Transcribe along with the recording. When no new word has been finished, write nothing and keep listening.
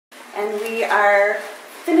and we are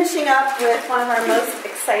finishing up with one of our most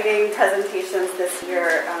exciting presentations this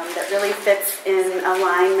year that really fits in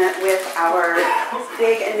alignment with our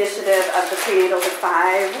big initiative of the Prenatal to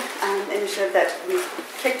 5 initiative that we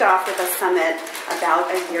kicked off with a summit about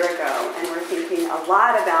a year ago. And we're thinking a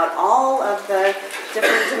lot about all of the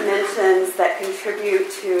different dimensions that contribute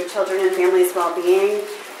to children and families' well-being.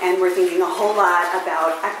 And we're thinking a whole lot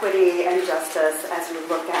about equity and justice as we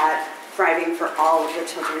look at thriving for all of the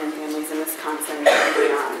children and families in Wisconsin and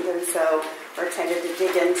beyond. And so we're excited to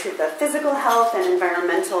dig into the physical health and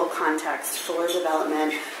environmental context for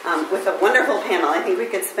development with a wonderful panel. I think we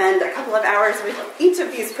could spend a couple of hours with each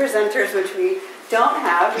of these presenters, which we don't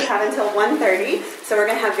have. We have until 1:30, so we're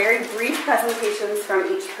going to have very brief presentations from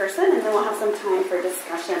each person, and then we'll have some time for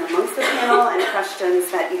discussion amongst the panel and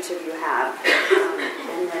questions that each of you have.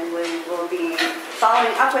 And then we will be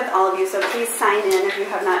following up with all of you, so please sign in if you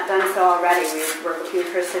have not done so already. We're looking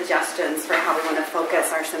for suggestions for how we want to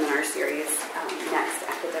focus our seminar series next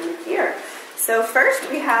academic year. So first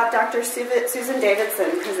we have Dr. Susan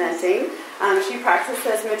Davidson presenting. She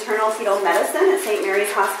practices maternal-fetal medicine at St.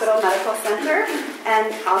 Mary's Hospital Medical Center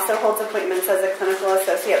and also holds appointments as a clinical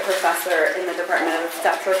associate professor in the Department of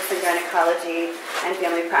Obstetrics and Gynecology and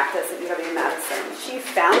Family Practice at UW-Madison. She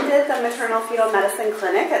founded the Maternal-Fetal Medicine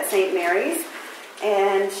Clinic at St. Mary's,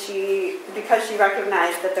 and because she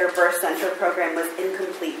recognized that their birth center program was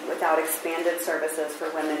incomplete without expanded services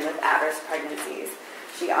for women with at-risk pregnancies.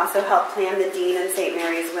 She also helped plan the Dean and St.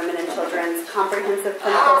 Mary's Women and Children's Comprehensive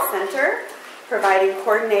Clinical Center, providing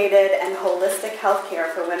coordinated and holistic health care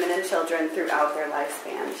for women and children throughout their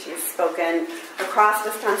lifespan. She's spoken across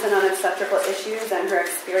Wisconsin on obstetrical issues, and her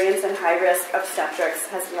experience in high-risk obstetrics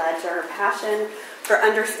has led to her passion for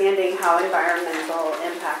understanding how environmental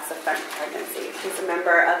impacts affect pregnancy. She's a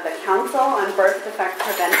member of the Council on Birth Defect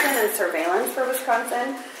Prevention and Surveillance for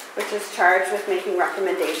Wisconsin, which is charged with making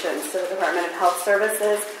recommendations to the Department of Health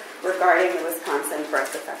Services regarding the Wisconsin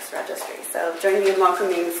Birth Defects Registry. So join me in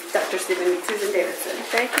welcoming Dr. Susan Davidson.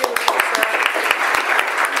 Thank you, Lisa.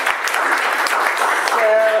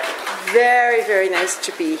 Very, very nice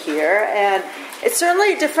to be here. And it's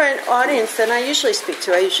certainly a different audience than I usually speak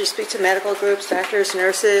to. I usually speak to medical groups, doctors,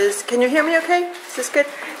 nurses. Can you hear me okay? Is this good?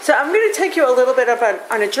 So I'm going to take you a little bit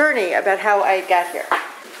on a journey about how I got here.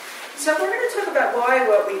 So we're going to talk about why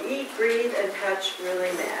what we eat, breathe, and touch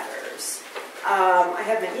really matters. I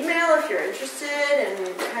have an email if you're interested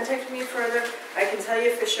in contacting me further. I can tell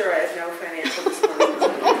you for sure I have no financial disclosure.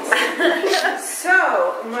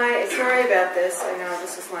 Sorry about this. I know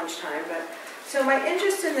this is lunchtime, but so my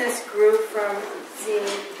interest in this grew from seeing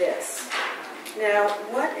this. Now,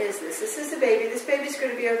 what is this? This is a baby. This baby's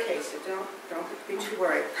going to be okay, so don't be too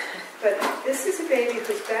worried. But this is a baby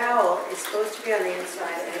whose bowel is supposed to be on the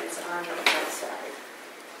inside and it's on the outside.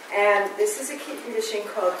 And this is a condition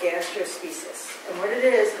called gastroschisis. And what it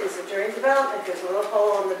is that during development, there's a little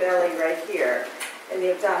hole in the belly right here in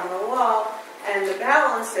the abdominal wall, and the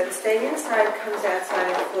bowel, instead of staying inside, comes outside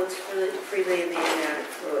and floats freely in the amniotic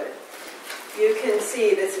fluid. You can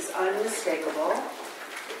see this is unmistakable.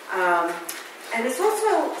 And it's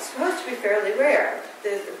also supposed to be fairly rare.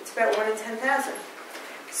 It's about 1 in 10,000.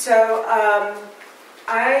 So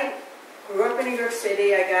I grew up in New York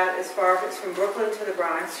City. I got as far as from Brooklyn to the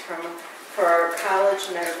Bronx for college,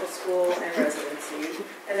 medical school, and residency.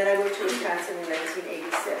 And then I moved to Wisconsin in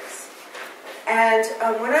 1986. And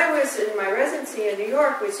when I was in my residency in New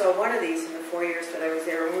York, we saw one of these in the 4 years that I was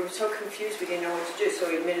there, and we were so confused we didn't know what to do, so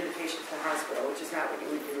we admitted the patient to the hospital, which is not what you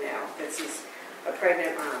would do now. This is a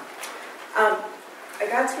pregnant mom. I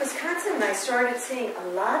got to Wisconsin and I started seeing a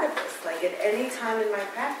lot of this. Like at any time in my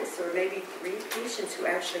practice, there were maybe 3 patients who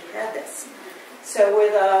actually had this. So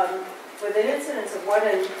with an incidence of 1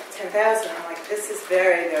 in 10,000, I'm like, this is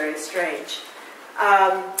very, very strange.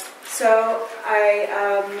 So I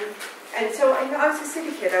was a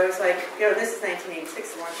city kid. I was like, this is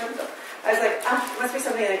 1986, a long time ago. I was like, it must be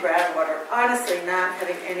something in the groundwater. Honestly, not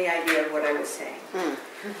having any idea of what I was saying.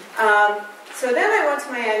 So then I went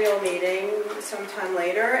to my annual meeting sometime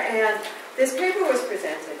later, and this paper was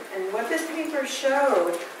presented. And what this paper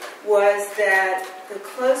showed was that the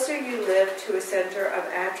closer you live to a center of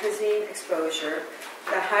atrazine exposure,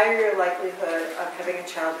 the higher your likelihood of having a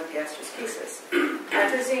child with gastroschisis.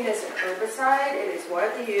 Atrazine is an herbicide. It is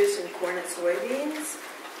widely used in corn and soybeans.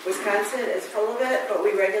 Wisconsin is full of it, but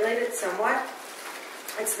we regulate it somewhat.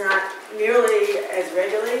 It's not nearly as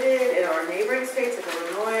regulated in our neighboring states of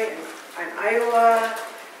Illinois and Iowa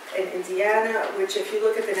and Indiana, which if you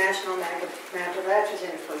look at the national map of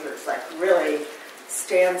atrazine exposure, it's like really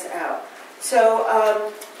stands out. So,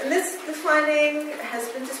 and this finding has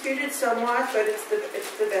been disputed somewhat, but it's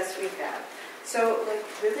the best we So, like,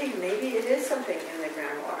 really, maybe it is something in the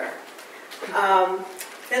groundwater.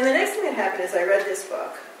 Then the next thing that happened is I read this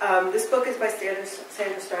book. This book is by Sandra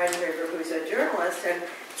Steidenberger, who's a journalist, and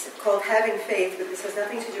it's called Having Faith, but this has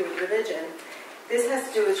nothing to do with religion. This has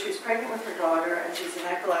to do with, she was pregnant with her daughter, and she's an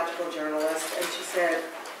ecological journalist, and she said,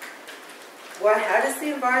 well, how does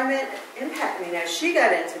the environment impact me? Now, she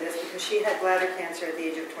got into this because she had bladder cancer at the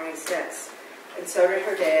age of 26, and so did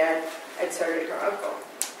her dad, and so did her uncle.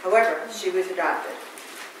 However, she was adopted.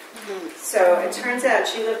 So it turns out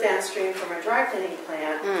she lived downstream from a dry cleaning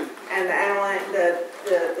plant, and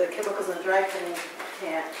the chemicals in the dry cleaning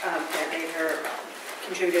plant made her,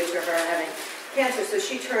 contributed to her having cancer. So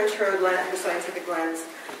she turned her scientific lens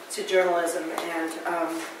to journalism and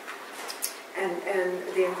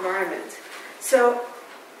the environment. So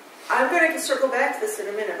I'm going to circle back to this in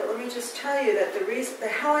a minute, but let me just tell you that the reason,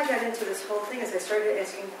 how I got into this whole thing is I started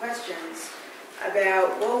asking questions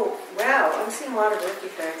about, whoa, wow, I'm seeing a lot of birth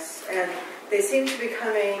defects, and they seem to be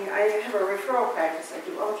coming. I have a referral practice. I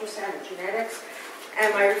do ultrasound and genetics,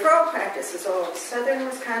 and my referral practice is all of southern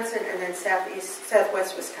Wisconsin and then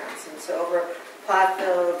southwest Wisconsin. So over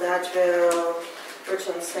Platteville, Dodgeville,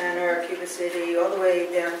 Richland Center, Cuba City, all the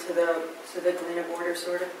way down to the Galena border,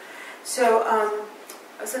 sort of. So I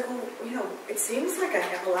was like, well, you know, it seems like I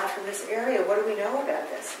have a lot from this area. What do we know about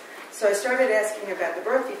this? So I started asking about the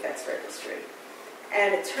birth defects registry.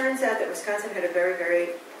 And it turns out that Wisconsin had a very,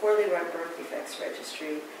 very poorly run birth defects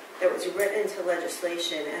registry that was written into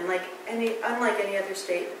legislation. And unlike any other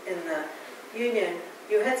state in the union,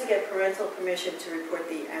 you had to get parental permission to report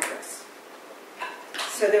the address.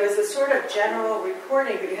 So there was a sort of general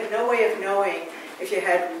reporting, but you had no way of knowing if you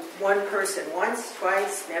had one person once,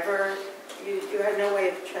 twice, never. You had no way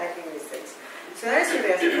of tracking these things. So then I started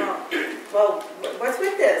asking, well, what's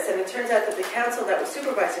with this? And it turns out that the council that was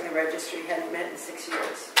supervising the registry hadn't met in 6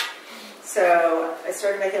 years. So I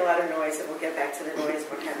started making a lot of noise, and we'll get back to the noise and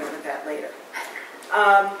what happened with that later.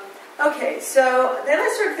 Okay, so then I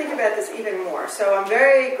started thinking about this even more. So I'm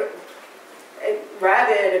very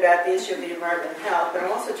rabid about the issue of the environment and health, but it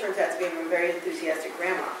also turns out to be a very enthusiastic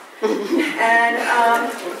grandma. And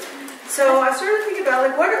so I started thinking about,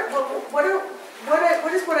 like, what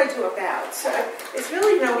is what I do about? So it's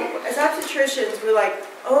really, you know, as obstetricians, we're like,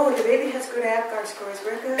 oh, the baby has good APGAR scores,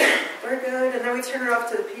 we're good, and then we turn it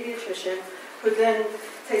off to the pediatrician, who then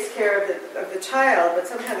takes care of the child, but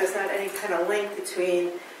somehow there's not any kind of link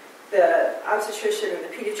between the obstetrician or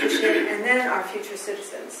the pediatrician and then our future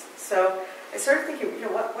citizens. So I started thinking, you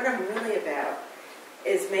know, what I'm really about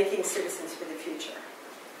is making citizens for the future.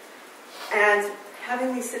 And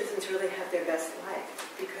having these citizens really have their best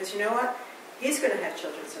life. Because you know what? He's going to have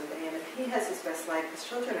children someday, and if he has his best life, his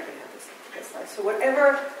children are going to have his best life. So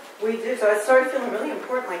whatever we do, so I started feeling really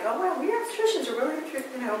important, like, oh, well, we obstetricians are really,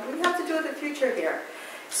 you know, we have to do with the future here.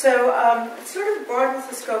 So it sort of broadens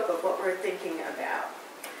the scope of what we're thinking about.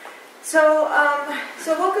 So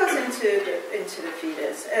what goes into the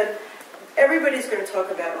fetus? And everybody's going to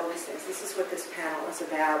talk about all these things. This is what this panel is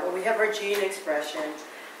about. Well, we have our gene expression,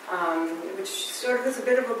 which sort of is a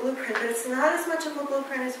bit of a blueprint, but it's not as much of a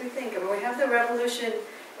blueprint as we think. I mean, we have the revolution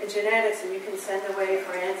in genetics, and you can send away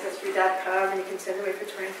for Ancestry.com, and you can send away for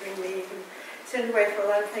 23andMe, you can send away for a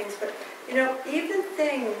lot of things. But, you know, even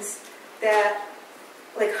things that,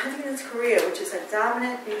 like Huntington's chorea, which is a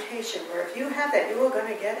dominant mutation, where if you have that, you are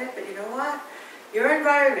going to get it, but you know what? Your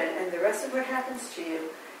environment and the rest of what happens to you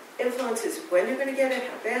influences when you're going to get it,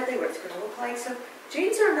 how badly, what it's going to look like. So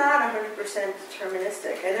genes are not 100%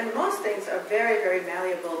 deterministic, and then most things are very, very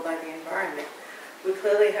malleable by the environment. We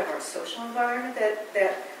clearly have our social environment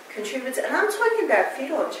that contributes, and I'm talking about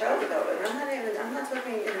fetal and child development. I'm not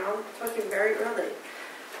talking, you know, I'm talking very early.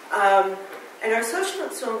 And our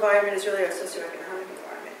social environment is really our socioeconomic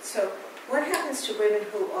environment. So what happens to women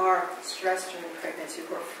who are stressed during pregnancy,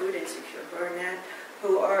 who are food insecure,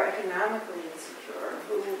 who are economically insecure,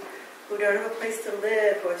 who don't have a place to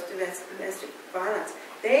live, who have domestic violence?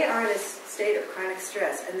 They are in a state of chronic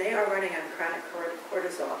stress, and they are running on chronic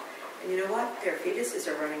cortisol. And you know what? Their fetuses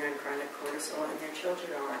are running on chronic cortisol, and their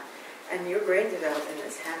children are. And your brain development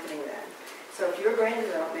is happening then. So if your brain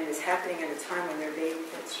development is happening at a time when their baby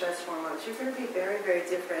gets stress hormones, you're going to be very, very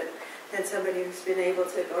different than somebody who's been able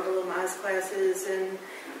to go to Lamaze classes and,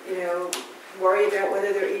 you know, worry about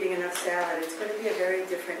whether they're eating enough salad. It's going to be a very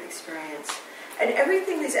different experience. And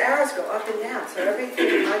everything, these arrows go up and down, so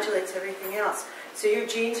everything modulates everything else. So your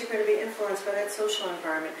genes are going to be influenced by that social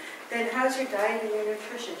environment. Then how's your diet and your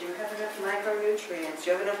nutrition? Do you have enough micronutrients?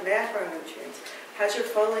 Do you have enough macronutrients? How's your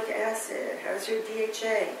folic acid? How's your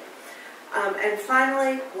DHA? And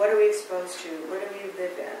finally, what are we exposed to? What do we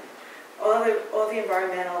live in? all the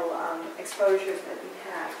environmental exposures that we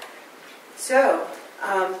have. So,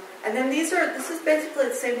 and then this is basically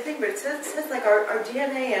the same thing, but it says like our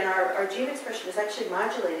DNA and our gene expression is actually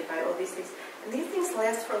modulated by all these things. And these things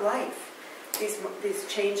last for life. These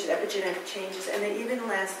changes, epigenetic changes, and they even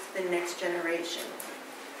last the next generation.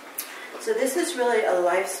 So this is really a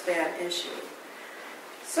lifespan issue.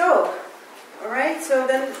 So, all right, so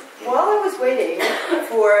then while I was waiting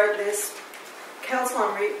for this Council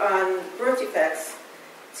on Birth Defects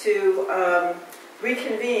to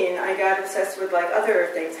reconvene, I got obsessed with like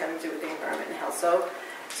other things having to do with the environment and health. So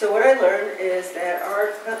what I learned is that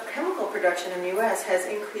our chemical production in the U.S. has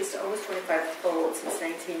increased almost 25-fold since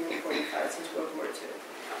 1945, since World War II.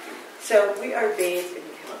 So we are bathed in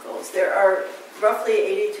chemicals. There are roughly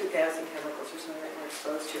 82,000 chemicals or something that we're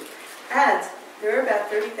exposed to. And there are about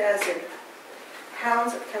 30,000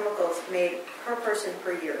 pounds of chemicals made per person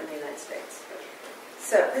per year in the United States.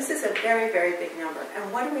 So this is a very, very big number.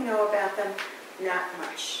 And what do we know about them? Not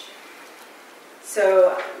much.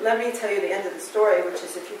 So let me tell you the end of the story, which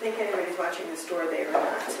is if you think anybody's watching the story, they are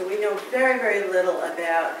not. So we know very, very little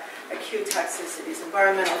about acute toxicities,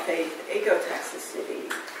 environmental fate,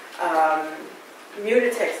 ecotoxicity,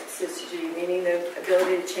 mutatoxicity, meaning the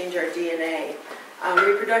ability to change our DNA,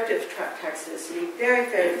 reproductive toxicity. Very,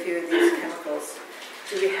 very few of these chemicals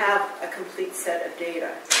do we have a complete set of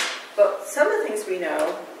data. But some of the things we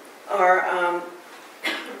know are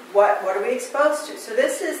what are we exposed to? So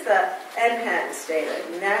this is the NHANES data,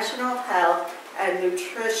 National Health and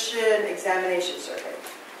Nutrition Examination Survey.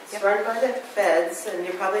 It's run by the feds, and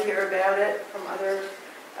you probably hear about it from other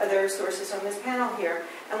sources on this panel here.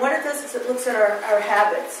 And what it does is it looks at our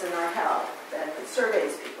habits and our health, and it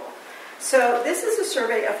surveys people. So this is a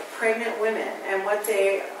survey of pregnant women and what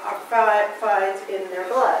they find in their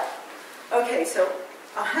blood. Okay, so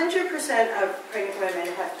 100% of pregnant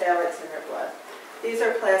women have phthalates in their blood. These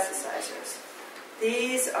are plasticizers.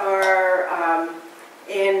 These are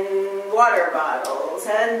in water bottles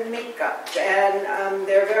and makeup, and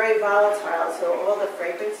they're very volatile. So all the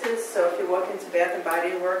fragrances. So if you walk into Bath and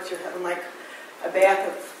Body Works, you're having like a bath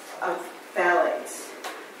of phthalates.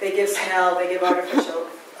 They give smell. They give artificial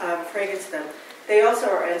fragrance to them. They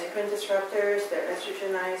also are endocrine disruptors. They're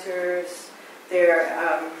estrogenizers. They're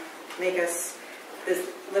make us. This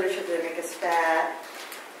literature they make us fat.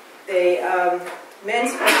 They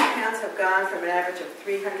men's body counts have gone from an average of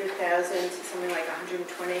 300,000 to something like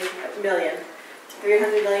 120 million,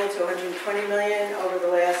 300 million to 120 million over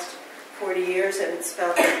the last 40 years, and it's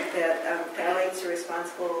felt that phthalates are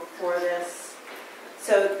responsible for this.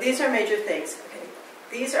 So these are major things. Okay.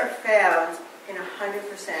 These are found in 100%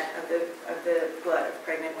 of the blood of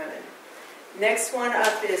pregnant women. Next one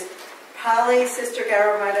up is polycystic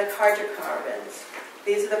hydrocarbons.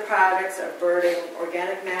 These are the products of burning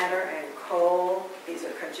organic matter and coal. These are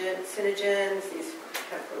carcinogens. These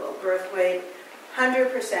have a low birth weight. 100%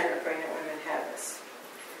 of pregnant women have this.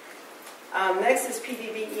 Next is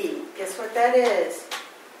PDBE. Guess what that is?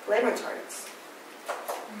 Flame retardants.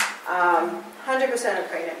 100% of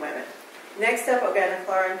pregnant women. Next up,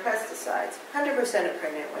 organochlorine pesticides. 100% of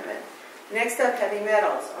pregnant women. Next up, heavy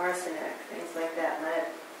metals, arsenic, things like that, lead.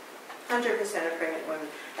 100% of pregnant women.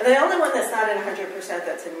 And the only one that's not in 100%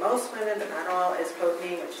 that's in most women, but not all, is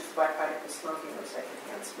cocaine, which is a byproduct of smoking or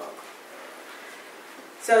secondhand smoke.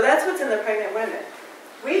 So that's what's in the pregnant women.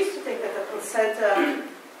 We used to think that the placenta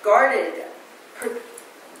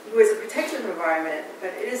was a protective environment,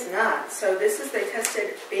 but it is not. So they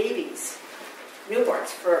tested babies, newborns,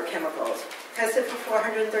 for chemicals. Tested for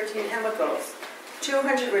 413 chemicals.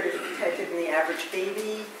 200 were detected in the average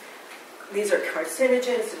baby. These are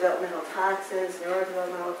carcinogens, developmental toxins,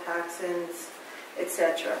 neurodevelopmental toxins,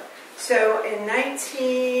 etc. So in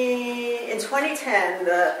 2010,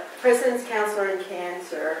 the President's Council on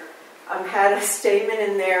Cancer had a statement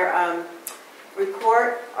in their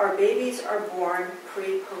report, our babies are born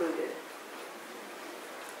pre-polluted.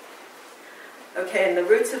 Okay, and the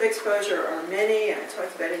routes of exposure are many. I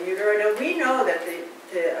talked about in utero. Now we know that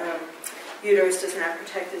the uterus does not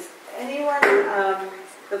protect us. Anyone?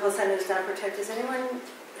 The placenta does not protect us.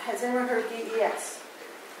 Has anyone heard of DES?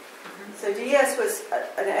 So DES was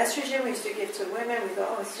an estrogen we used to give to women. We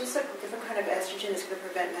thought, oh, it's just a different kind of estrogen that's going to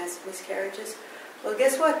prevent miscarriages. Well,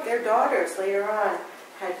 guess what? Their daughters later on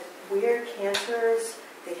had weird cancers.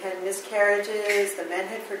 They had miscarriages. The men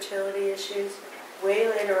had fertility issues way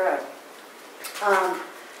later on.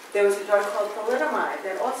 There was a drug called thalidomide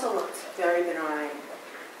that also looked very benign.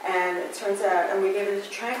 And it turns out, and we gave it as a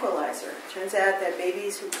tranquilizer. It turns out that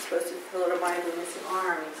babies who were supposed to thalidomide were missing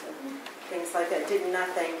arms and things like that did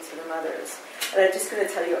nothing to the mothers. And I'm just going to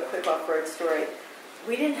tell you a quick off-road story.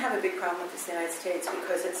 we didn't have a big problem with this in the United States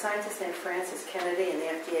because a scientist named Frances Kennedy and the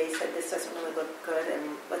FDA said this doesn't really look good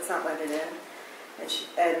and let's not let it in.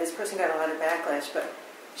 And this person got a lot of backlash, but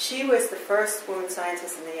she was the first woman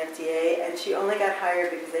scientist in the FDA, and she only got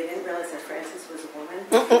hired because they didn't realize that Frances was a woman.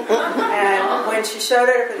 And when she showed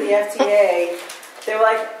up at the FDA, they were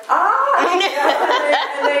like,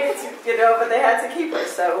 but they had to keep her.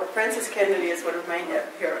 So Frances Kennedy is one of my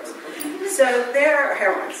heroes. So there are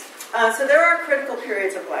heroines. So there are critical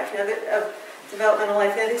periods of life, of developmental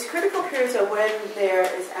life. Now these critical periods are when there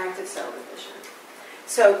is active cell division.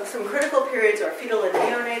 So some critical periods are fetal and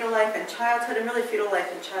neonatal life and childhood, and really fetal life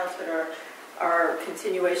and childhood are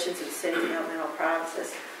continuations of the same developmental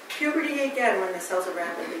process. Puberty, again, when the cells are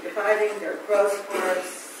rapidly dividing, their growth spurts,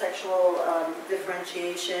 sexual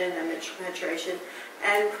differentiation and maturation,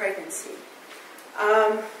 and pregnancy.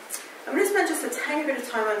 I'm going to spend just a tiny bit of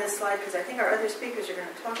time on this slide because I think our other speakers are going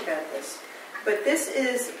to talk about this. But this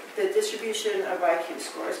is the distribution of IQ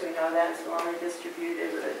scores. We know that it's normally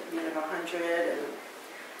distributed with a mean of 100.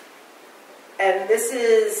 And this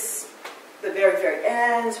is the very, very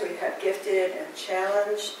ends where you have gifted and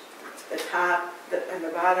challenged. The top and the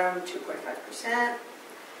bottom, 2.5%.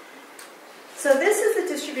 So this is the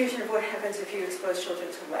distribution of what happens if you expose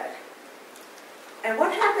children to lead. And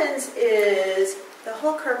what happens is the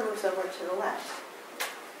whole curve moves over to the left.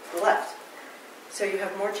 The left. So you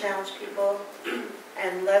have more challenged people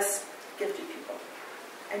and less gifted people.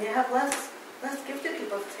 And you have less gifted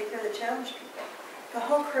people to take care of the challenged people. The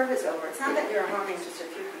whole curve is over. It's not that you're harming just a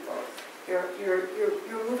few people.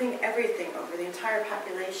 You're moving everything over. The entire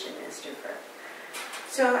population is different.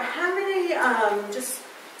 So how many, just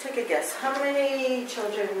take a guess, how many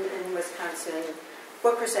children in Wisconsin,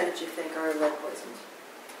 what percentage do you think are lead poisoned?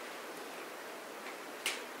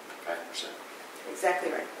 5%.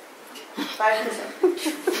 Exactly right.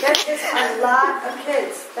 5%. That is a lot of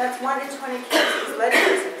kids. That's 1 in 20 kids is lead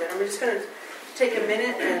poisoned. And I'm just going to take a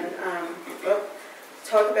minute and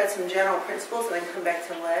talk about some general principles and then come back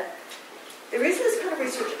to lead. The reason this kind of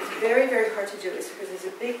research is very, very hard to do is because there's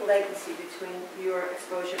a big latency between your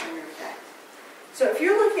exposure and your effect. So if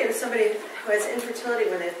you're looking at somebody who has infertility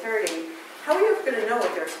when they're 30, how are you ever going to know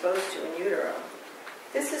what they're exposed to in utero?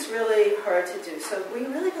 This is really hard to do. So we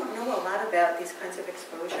really don't know a lot about these kinds of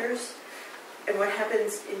exposures and what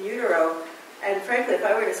happens in utero. And frankly, if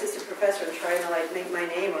I were an assistant professor and trying to make my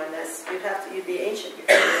name on this, you'd be ancient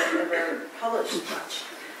because you've never published much.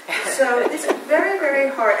 So it's very, very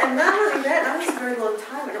hard. And not only that, not just a very long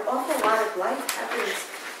time, an awful lot of life happens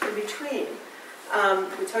in between.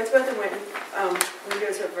 We talked about the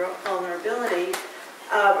windows of vulnerability.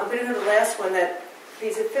 I'm going to go to the last one, that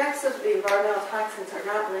these effects of the environmental toxins are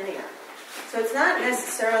not linear. So it's not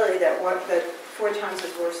necessarily that 4 times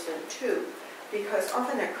is worse than 2, because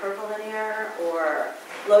often they're curvilinear, or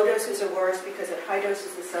low doses are worse because at high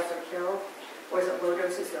doses the cells are killed, whereas at low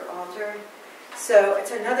doses they're altered. So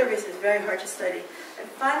it's another reason it's very hard to study. And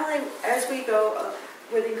finally, as we go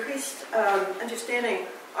with increased understanding,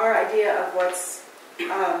 our idea of what's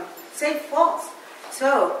safe falls.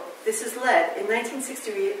 So this is lead. In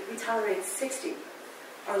 1960, we tolerated 60.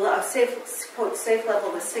 Our safe, quote, safe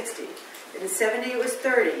level was 60. In 70, it was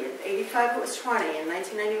 30. In 85, it was 20. In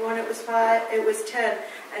 1991, it was 5. It was 10.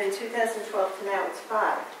 And in 2012 to now, it's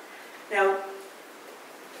 5. Now,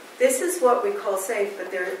 this is what we call safe,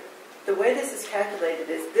 but the way this is calculated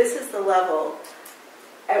is this is the level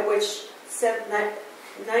at which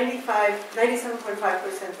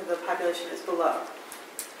 97.5% of the population is below.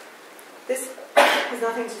 This has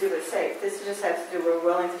nothing to do with safe. This just has to do with we're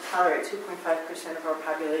willing to tolerate 2.5% of our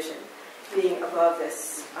population being above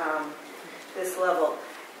this this level.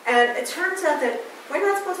 And it turns out that we're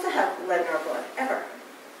not supposed to have lead in our blood, ever.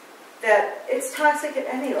 That it's toxic at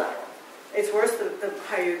any level. It's worse the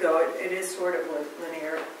higher you go. It is sort of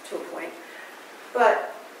linear to a point.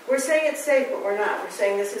 But we're saying it's safe, but we're not. We're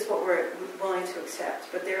saying this is what we're willing to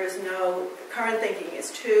accept. But there is no, current thinking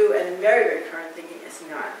is 2, and very, very current thinking is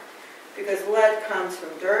not. Because lead comes from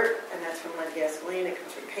dirt, and that's from lead gasoline. It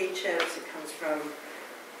comes from paint chips. It comes from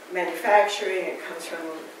manufacturing. It comes from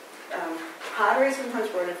pottery, sometimes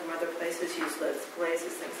brought in from other places, useless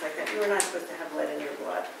glazes, things like that. You are not supposed to have lead in your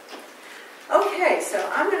blood. Okay, so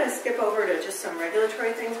I'm going to skip over to just some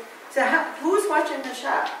regulatory things. So who's watching the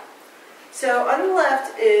shop? So on the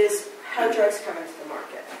left is how drugs come into the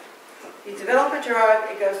market. You develop a drug,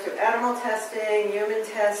 it goes through animal testing, human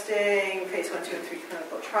testing, phase 1, 2, and 3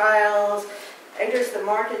 clinical trials, enters the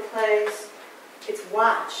marketplace, it's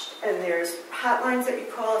watched, and there's hotlines that you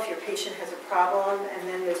call if your patient has a problem, and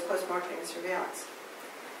then there's post-marketing surveillance.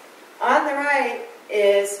 On the right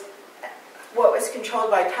is what was controlled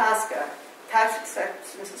by TSCA. Toxic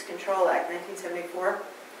Substances Control Act, 1974.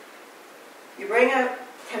 You bring a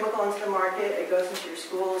chemical into the market, it goes into your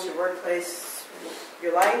schools, your workplace,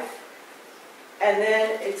 your life, and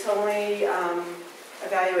then it's only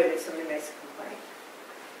evaluated if somebody makes a complaint.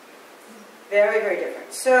 Very, very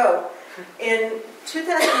different. So, in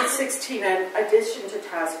 2016, an addition to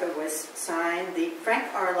TSCA was signed, the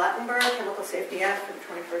Frank R. Lautenberg Chemical Safety Act for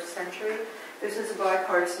the 21st century. This is a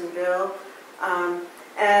bipartisan bill,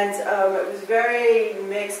 and it was very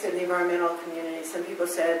mixed in the environmental community. Some people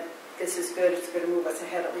said, this is good, it's going to move us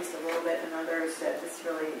ahead at least a little bit, and others said, it's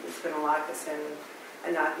going to lock us in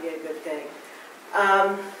and not be a good thing.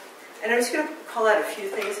 And I'm just going to call out a few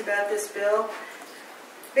things about this bill.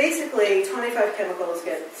 Basically, 25 chemicals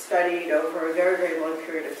get studied over a very, very long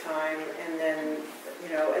period of time, and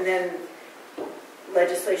then,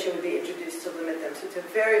 legislation would be introduced to limit them. So it's a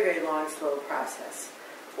very, very long, slow process.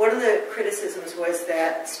 One of the criticisms was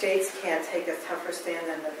that states can't take a tougher stand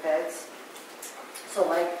than the feds. So,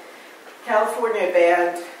 like, California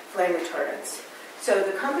banned flame retardants. So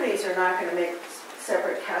the companies are not going to make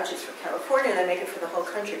separate couches for California, they make it for the whole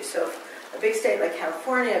country. So if a big state like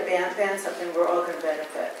California bans something, we're all going to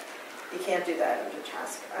benefit. You can't do that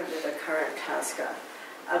under the current TSCA.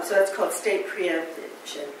 So that's called state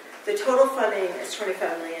preemption. The total funding is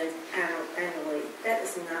 $25 million annually. That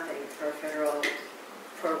is nothing for a federal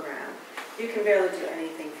program. You can barely do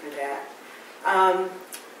anything for that.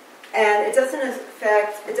 And it doesn't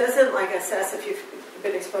assess if you've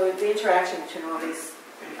been exposed. The interaction between all these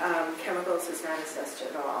chemicals is not assessed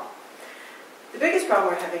at all. The biggest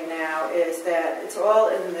problem we're having now is that it's all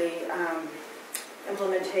in the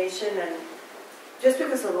implementation, and just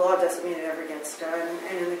because the law doesn't mean it ever gets done.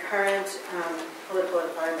 And in the current political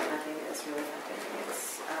environment, nothing is really happening.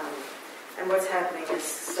 And what's happening is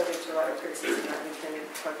subject to a lot of criticism that we can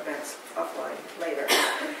talk about offline later.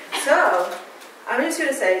 So I'm just going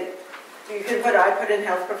to say, you can put, I put in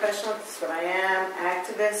health professional, this is what I am,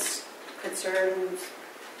 activist, concerned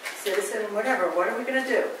citizen, whatever. What are we going to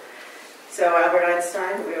do? So Albert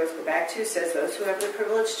Einstein, who we always go back to, says those who have the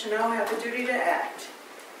privilege to know have the duty to act.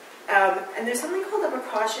 And there's something called the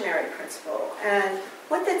precautionary principle. And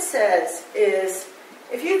what that says is,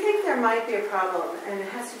 if you think there might be a problem and it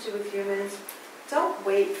has to do with humans, don't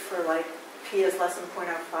wait for like P is less than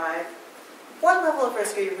 0.05. What level of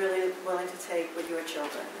risk are you really willing to take with your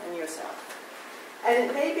children and yourself? And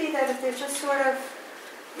it may be that if they're just sort of,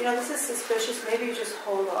 this is suspicious, maybe you just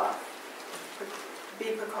hold off.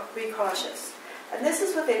 Be cautious. And this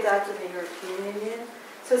is what they adopted in the European Union.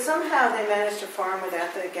 So somehow they managed to farm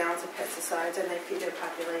without the gallons of pesticides, and they feed their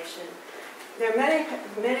population. There are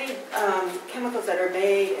many chemicals that are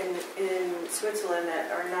made in Switzerland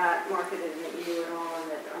that are not marketed in the EU at all,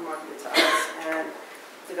 and that are marketed to us and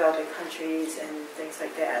developing countries and things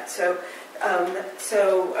like that. So,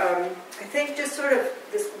 I think just sort of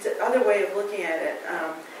this other way of looking at it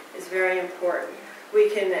is very important. We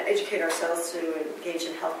can educate ourselves to engage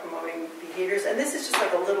in health-promoting behaviors. And this is just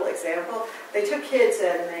like a little example. They took kids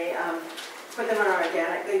and they put them on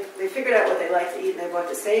organic. They figured out what they like to eat, and they bought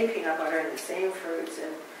the same peanut butter and the same fruits,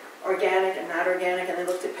 and organic and not organic, and they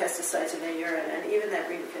looked at pesticides in their urine, and even that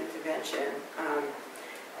brief intervention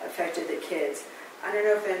affected the kids. I don't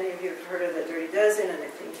know if any of you have heard of the Dirty Dozen and the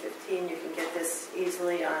Clean 15. You can get this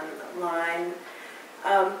easily online.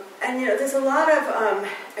 And there's a lot of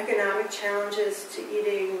economic challenges to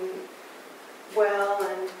eating well,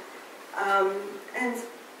 and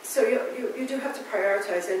so you do have to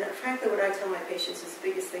prioritize. And frankly, what I tell my patients is the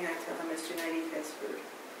biggest thing I tell them is do not eat fast food.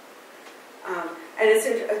 And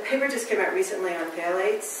a paper just came out recently on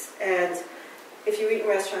phthalates, and if you eat in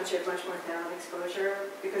restaurants, you have much more phthalate exposure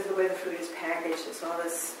because of the way the food is packaged. It's all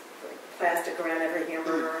this plastic around every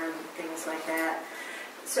hamburger and things like that.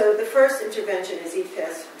 So the first intervention is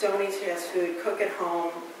don't eat fast food, cook at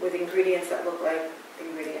home with ingredients that look like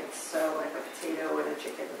ingredients. So like a potato and a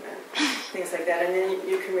chicken and things like that. And then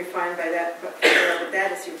you can refine by that, but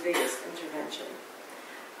that is your biggest intervention.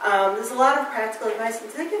 There's a lot of practical advice.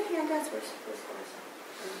 Did they get handouts?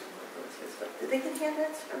 Did they get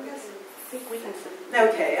handouts from this? I think we can see.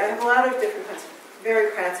 Okay, I have a lot of different kinds of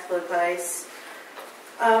very practical advice.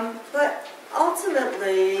 But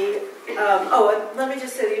ultimately, and let me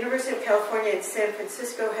just say, the University of California in San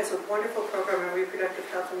Francisco has a wonderful program on reproductive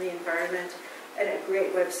health and the environment, and a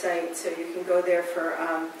great website, so you can go there for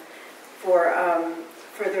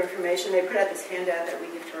further information. They put out this handout that we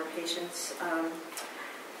give to our patients.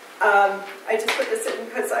 I just put this in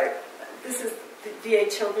because this is the VA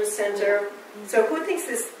Children's Center. So who thinks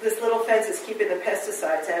this little fence is keeping the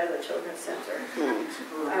pesticides out of the Children's Center?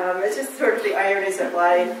 It's just sort of the ironies of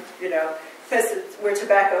life, because we're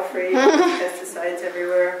tobacco-free, pesticides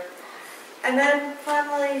everywhere. And then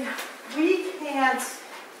finally, we can't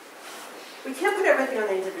put everything on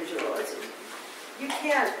the individual. You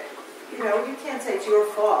can't say it's your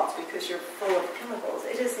fault because you're full of chemicals.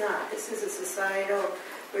 It is not. This is a societal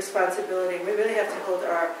responsibility. We really have to hold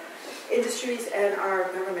our industries and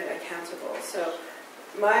our government accountable. So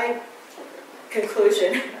my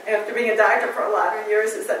conclusion, after being a doctor for a lot of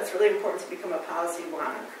years, is that it's really important to become a policy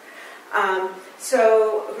wonk.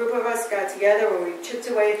 So a group of us got together where we chipped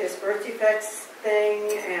away at this birth defects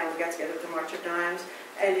thing, and we got together with the March of Dimes.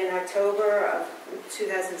 And in October of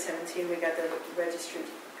 2017, we got the registry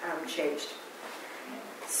changed.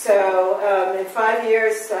 So in 5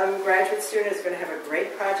 years, some graduate student is going to have a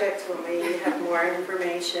great project when we have more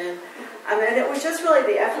information. And it was just really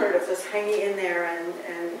the effort of just hanging in there and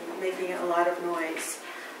making a lot of noise.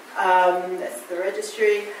 That's the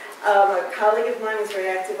registry. A colleague of mine was very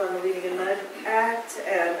active on the Leading in Mud Act,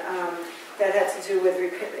 and that had to do with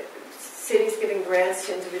cities giving grants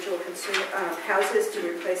to individual houses to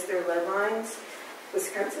replace their lead lines.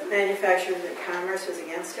 Wisconsin Manufacturers and Commerce was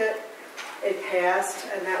against it. It passed,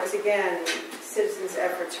 and that was, again, citizens'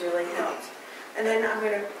 efforts really helped. And then I'm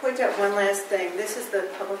going to point out one last thing. This is the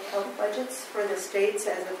public health budgets for the states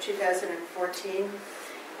as of 2014.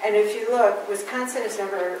 And if you look, Wisconsin is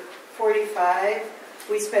number 45.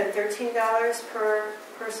 We spend $13 per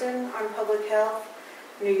person on public health.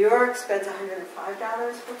 New York spends $105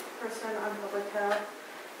 per person on public health.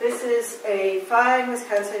 This is a fine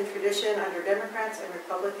Wisconsin tradition under Democrats and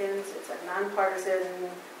Republicans. It's a nonpartisan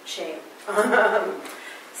shame.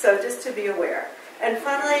 So just to be aware. And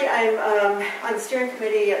finally, I'm on the steering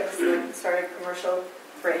committee. Sorry, commercial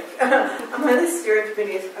break. I'm on the steering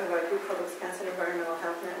committee of a group called the Wisconsin Environmental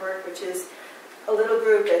Health Network, which is a little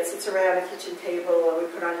group that sits around a kitchen table. We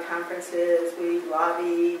put on conferences, we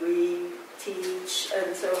lobby, we teach.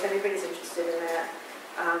 And so if anybody's interested in that,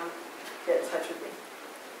 get in touch with me.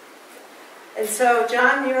 And so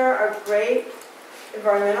John Muir, our great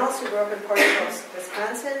environmentalist who grew up in Porterville,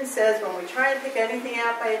 Wisconsin, says when we try and pick anything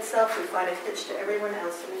out by itself, we find a hitch to everything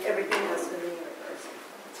else in the universe.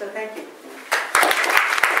 So thank you.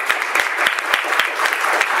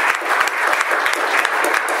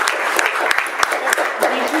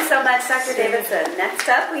 Thank you so much, Dr. Davidson. Next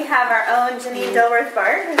up, we have our own Janean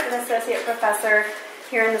Dilworth-Bart, who's an associate professor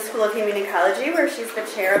here in the School of Human Ecology, where she's the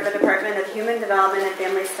chair of the Department of Human Development and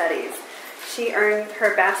Family Studies. She earned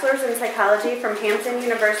her bachelor's in psychology from Hampton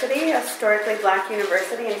University, a historically black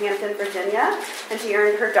university in Hampton, Virginia, and she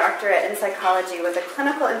earned her doctorate in psychology with a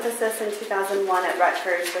clinical emphasis in 2001 at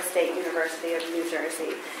Rutgers, the State University of New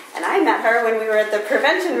Jersey. And I met her when we were at the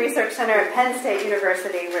Prevention Research Center at Penn State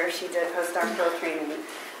University, where she did postdoctoral training.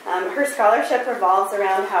 Her scholarship revolves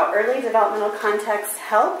around how early developmental contexts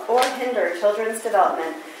help or hinder children's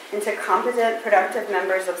development into competent, productive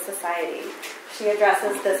members of society. She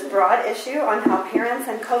addresses this broad issue on how parents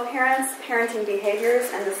and co-parents, parenting behaviors,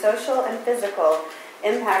 and the social and physical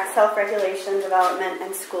impact self-regulation, development,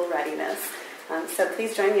 and school readiness. So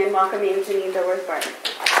please join me in welcoming Janean Dilworth-Bart.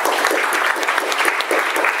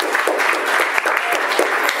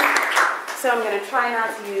 So I'm going to try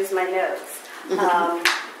not to use my notes.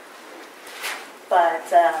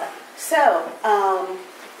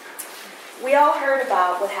 We all heard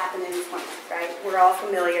about what happened in Flint, right? We're all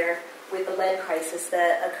familiar with the lead crisis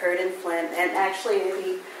that occurred in Flint, and actually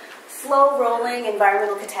the slow-rolling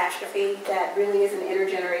environmental catastrophe that really is an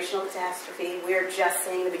intergenerational catastrophe. We're just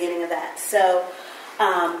seeing the beginning of that. So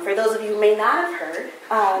for those of you who may not have heard,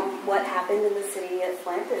 what happened in the city of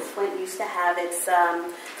Flint is Flint used to have its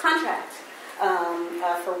contract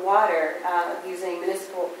for water using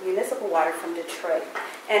municipal water from Detroit.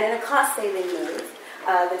 And in a cost-saving move,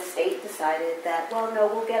 the state decided that, well, no,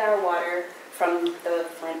 we'll get our water from the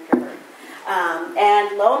Flint River.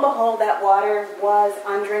 And lo and behold, that water was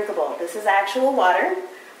undrinkable. This is actual water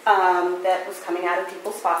that was coming out of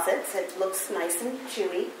people's faucets. It looks nice and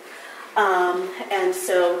chewy. And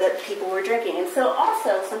so that people were drinking. And so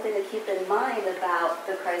also something to keep in mind about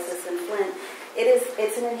the crisis in Flint,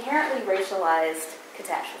 it's an inherently racialized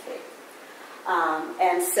catastrophe.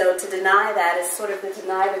 And so to deny that is sort of to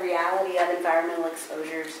deny the reality of environmental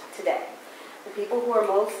exposures today. The people who are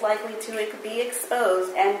most likely to be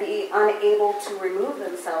exposed and be unable to remove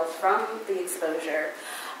themselves from the exposure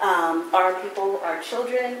are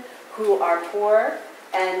children who are poor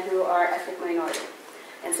and who are ethnic minority.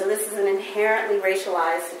 And so this is an inherently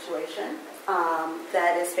racialized situation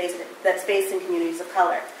that's faced in communities of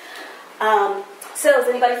color. So is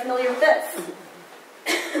anybody familiar with this?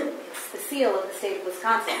 It's the seal of the state of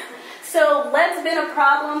Wisconsin. So lead's been a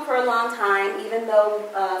problem for a long time, even though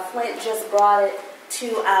Flint just brought it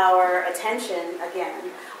to our attention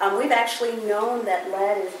again. We've actually known that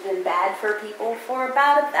lead has been bad for people for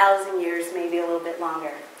about 1,000 years, maybe a little bit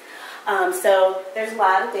longer. So there's a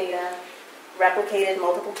lot of data, replicated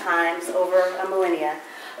multiple times over a millennia,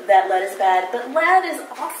 that lead is bad. But lead is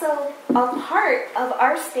also a part of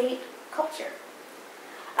our state culture.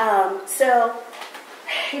 So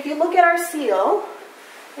if you look at our seal,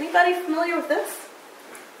 anybody familiar with this?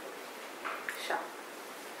 Sure.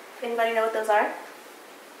 Anybody know what those are?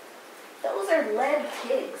 Those are lead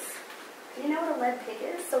pigs. Do you know what a lead pig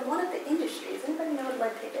is? So one of the industries, anybody know what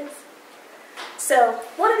lead pig is? So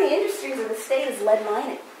one of the industries of the state is lead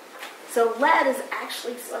mining. So lead is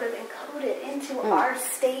actually sort of encoded into our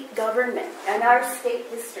state government and our state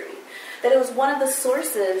history. That it was one of the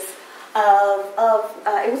sources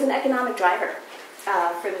it was an economic driver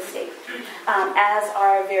for the state, as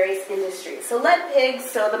are various industries. So lead pigs,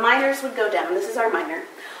 so the miners would go down. This is our miner.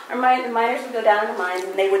 The miners would go down in the mines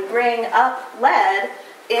and they would bring up lead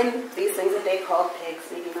in these things that they called pigs,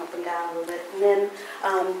 maybe melt them down a little bit. And then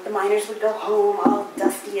the miners would go home all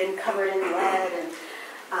dusty and covered in lead,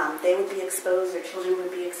 and they would be exposed, their children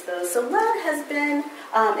would be exposed. So lead has been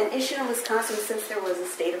an issue in Wisconsin since there was a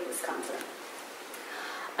state of Wisconsin.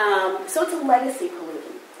 So it's a legacy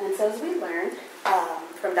pollutant. And so as we learned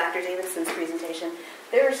from Dr. Davidson's presentation,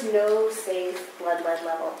 there is no safe blood lead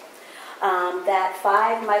level. That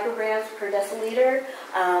 5 micrograms per deciliter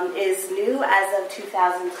is new as of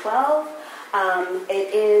 2012.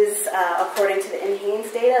 It is according to the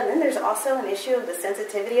NHANES data. And then there's also an issue of the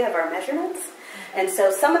sensitivity of our measurements. And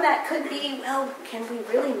so some of that could be, well, can we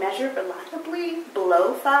really measure reliably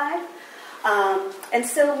below 5? And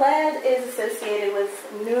so lead is associated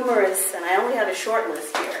with numerous, and I only have a short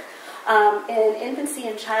list here, in infancy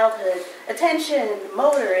and childhood, attention,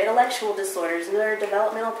 motor, intellectual disorders,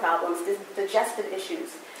 neurodevelopmental problems, digestive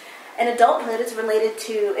issues. And adulthood is related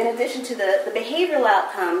to, in addition to the behavioral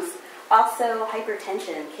outcomes, also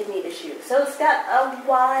hypertension, kidney issues. So it's got a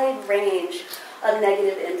wide range of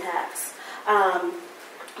negative impacts.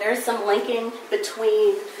 There's some linking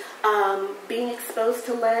between being exposed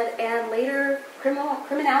to lead and later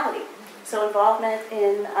criminality. So involvement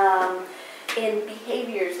in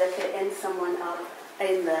behaviors that could end someone up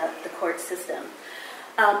in the court system.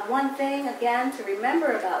 One thing, again, to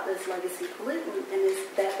remember about this legacy pollutant is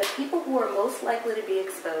that the people who are most likely to be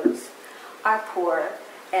exposed are poor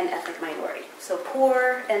and ethnic minority. So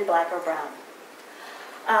poor and black or brown.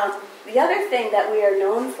 The other thing that we are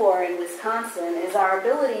known for in Wisconsin is our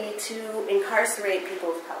ability to incarcerate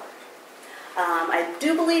people of color. I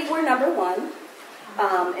do believe we're number one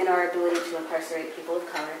in our ability to incarcerate people of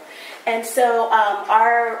color. And so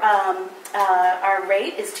our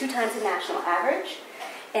rate is 2 times the national average.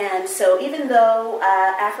 And so even though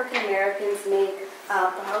African Americans make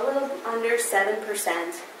a little under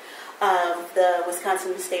 7% of the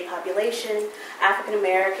Wisconsin state population, African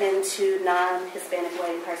American to non-Hispanic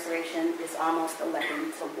white incarceration is almost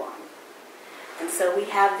 11 to 1. And so we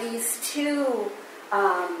have these two,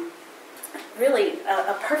 really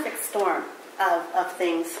a perfect storm of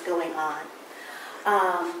things going on.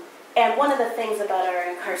 And one of the things about our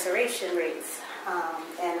incarceration rates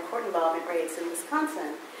and court involvement rates in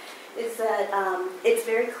Wisconsin is that it's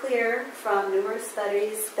very clear from numerous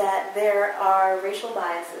studies that there are racial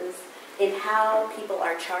biases in how people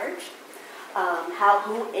are charged,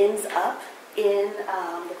 who ends up in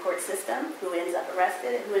the court system, who ends up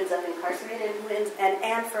arrested, who ends up incarcerated,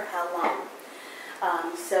 and for how long.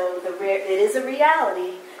 So it is a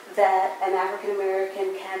reality that an African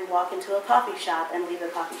American can walk into a coffee shop and leave the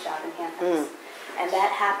coffee shop in handcuffs. And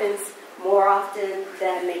that happens more often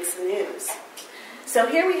than makes the news. So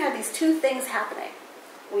here we have these two things happening.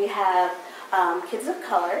 We have kids of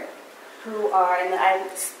color who are, and I'm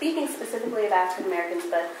speaking specifically of African Americans,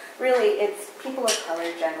 but really it's people of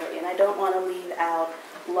color generally, and I don't want to leave out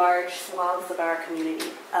large swaths of our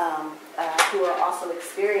community who are also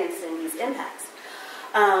experiencing these impacts.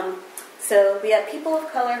 So we have people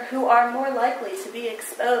of color who are more likely to be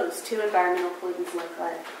exposed to environmental pollutants like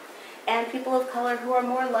lead, and people of color who are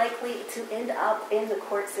more likely to end up in the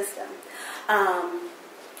court system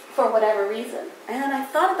for whatever reason. And I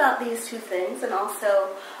thought about these two things, and also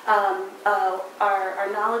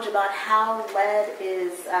our knowledge about how lead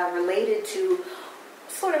is related to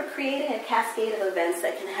sort of creating a cascade of events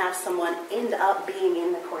that can have someone end up being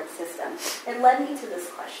in the court system. It led me to this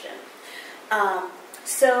question.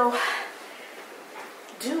 So,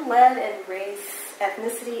 do lead and race,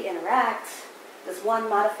 ethnicity interact? Does one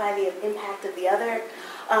modify the impact of the other?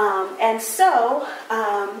 And so,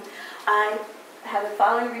 I have the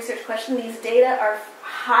following research question. These data are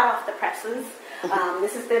hot off the presses.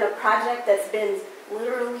 This has been a project that's been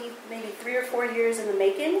literally maybe 3 or 4 years in the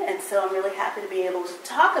making, and so I'm really happy to be able to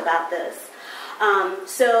talk about this.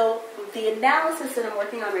 So the analysis that I'm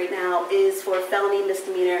working on right now is for felony,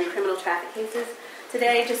 misdemeanor, and criminal traffic cases.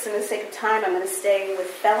 Today, just in the sake of time, I'm going to stay with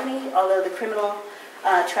felony, although the criminal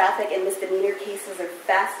traffic and misdemeanor cases are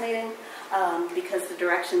fascinating because the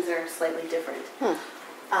directions are slightly different.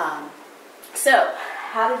 So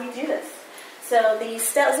how do you do this? So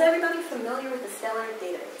is everybody familiar with the Stellar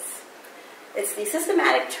database? It's the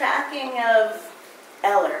systematic tracking of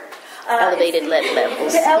elevated lead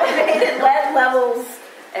levels. Elevated lead levels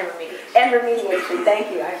And remediation. and remediation.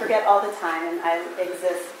 Thank you. I forget all the time, and I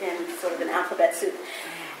exist in sort of an alphabet soup.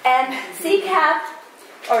 And CCAP,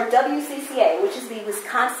 or WCCA, which is the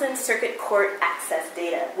Wisconsin Circuit Court Access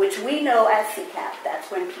Data, which we know as CCAP. That's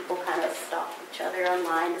when people kind of stalk each other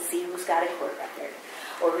online to see who's got a court record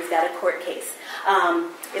or who's got a court case.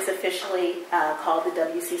 It's officially called the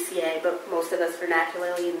WCCA, but most of us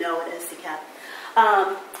vernacularly know it as CCAP.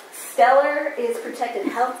 Stellar is protected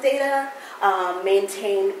health data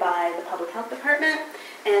maintained by the Public Health Department,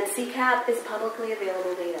 and CCAP is publicly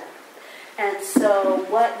available data. And so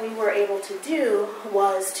what we were able to do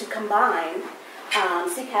was to combine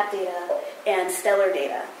CCAP data and Stellar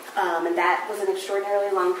data. And that was an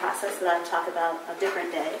extraordinarily long process that I'll talk about a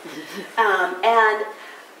different day. And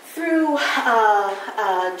through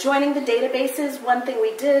joining the databases, one thing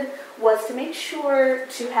we did was to make sure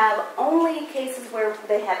to have only cases where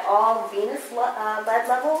they had all venous lead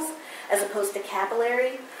levels as opposed to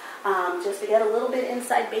capillary. Just to get a little bit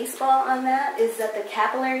inside baseball on that, is that the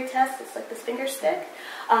capillary test, it's like this finger stick,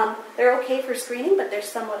 they're okay for screening, but they're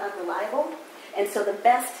somewhat unreliable. And so the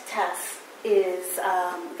best test is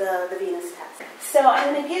the venous test. So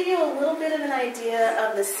I'm going to give you a little bit of an idea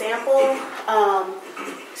of the sample.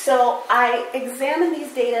 So I examined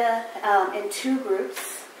these data in 2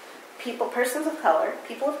 groups, persons of color,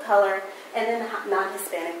 people of color, and then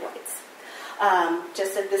non-Hispanic whites.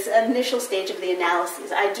 Just at this initial stage of the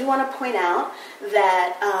analysis. I do want to point out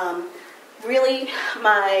that really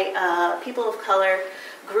my people of color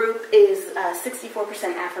group is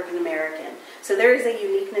 64% African American. So there is a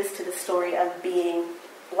uniqueness to the story of being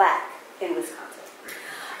black in Wisconsin.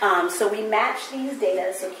 So we match these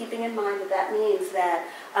data, so keeping in mind that means that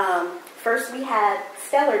first we had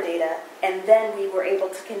Stellar data, and then we were able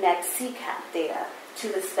to connect CCAP data to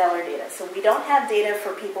the Stellar data. So we don't have data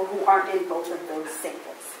for people who aren't in both of those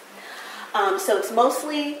samples. So it's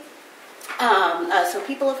mostly, so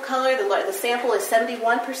people of color, the sample is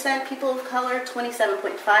 71% people of color,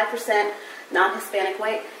 27.5% non-Hispanic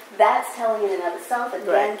white. That's telling in and of itself,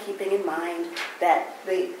 again, keeping in mind that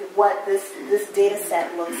what this data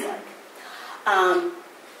set looks like.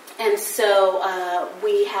 And so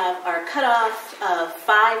we have our cutoff of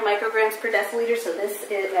 5 micrograms per deciliter, so this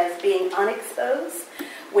is as being unexposed,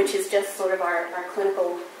 which is just sort of our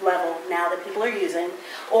clinical level now that people are using,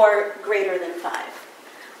 or greater than 5.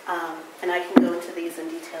 And I can go into these in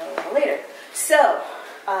detail a little later. So,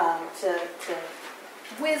 to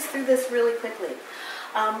whiz through this really quickly,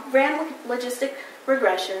 ran logistic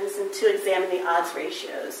regressions and to examine the odds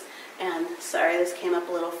ratios. And sorry, this came up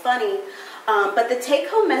a little funny. But the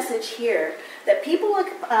take-home message here, that people of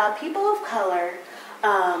color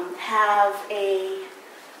have a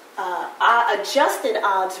adjusted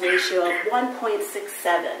odds ratio of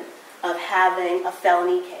 1.67 of having a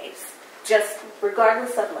felony case, just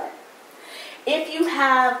regardless of lead. If you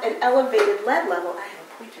have an elevated lead level, I have a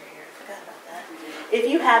pointer here, I forgot about that. If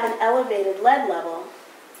you have an elevated lead level,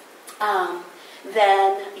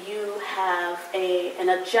 then you have an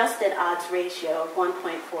adjusted odds ratio of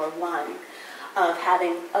 1.41 of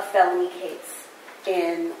having a felony case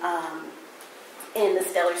in the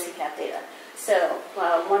Stellar CCAP data. So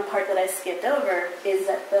one part that I skipped over is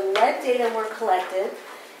that the lead data were collected.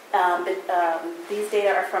 These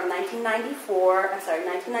data are from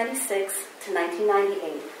 1996 to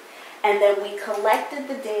 1998. And then we collected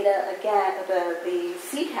the data again, the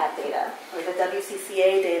CCAP data, or the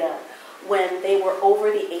WCCA data, when they were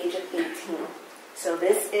over the age of 18. So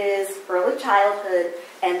this is early childhood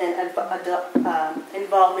and then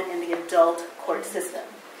involvement in the adult court system.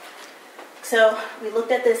 So we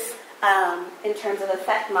looked at this in terms of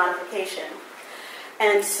effect modification.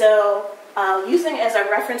 And so using as our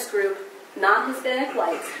reference group non-Hispanic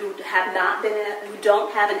whites who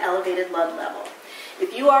don't have an elevated lead level.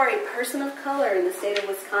 If you are a person of color in the state of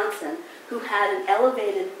Wisconsin who had an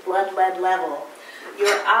elevated blood lead level,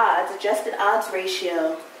 your adjusted odds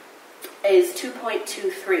ratio is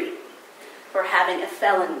 2.23 for having a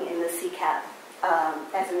felony in the CCAP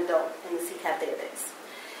as an adult in the CCAP database.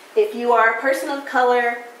 If you are a person of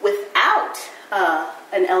color without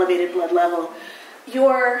an elevated blood level,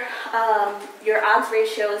 your odds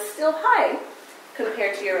ratio is still high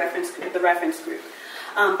compared to the reference group,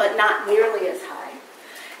 but not nearly as high.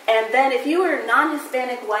 And then if you are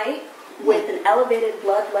non-Hispanic white with an elevated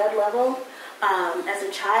blood lead level, as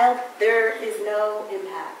a child, there is no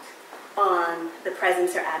impact on the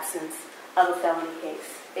presence or absence of a felony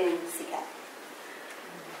case in CCAP.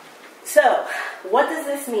 So, what does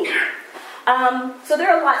this mean? So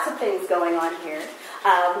there are lots of things going on here.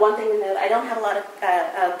 One thing to note, I don't have a lot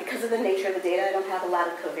of, because of the nature of the data, I don't have a lot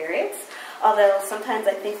of covariates. Although sometimes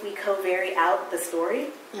I think we covary out the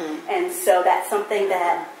story. And so that's something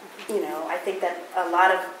that, I think that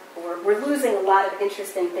we're losing a lot of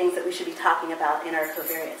interesting things that we should be talking about in our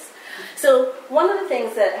covariates. So one of the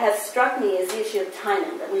things that has struck me is the issue of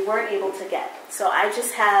timing that we weren't able to get. So I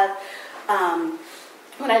just have,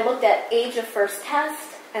 when I looked at age of first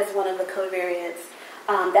test as one of the covariates,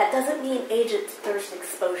 that doesn't mean age of first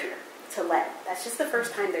exposure to lead. That's just the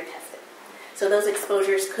first time they're tested. So those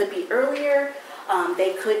exposures could be earlier.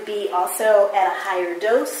 They could be also at a higher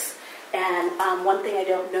dose. And one thing I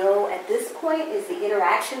don't know at this point is the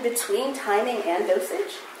interaction between timing and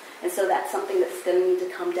dosage. And so that's something that's going to need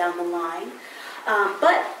to come down the line.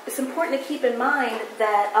 But it's important to keep in mind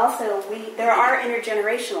that also there are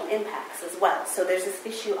intergenerational impacts as well. So there's this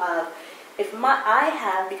issue of, if I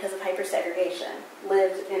have, because of hypersegregation,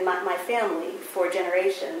 lived in my family for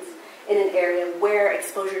generations in an area where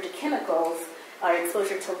exposure to chemicals or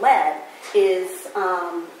exposure to lead is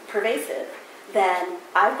pervasive, then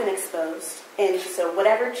I've been exposed. And so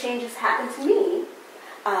whatever changes happen to me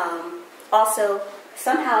also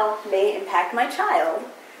somehow may impact my child,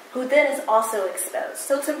 who then is also exposed.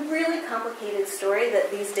 So it's a really complicated story that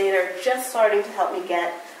these data are just starting to help me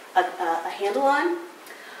get a handle on.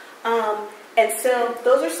 And so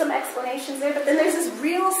those are some explanations there, but then there's this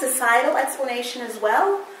real societal explanation as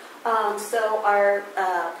well. So our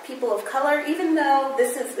people of color, even though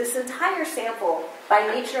this entire sample, by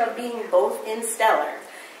nature of being both in stellar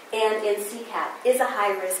and in CCAP, is a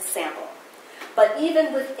high-risk sample. But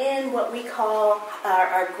even within what we call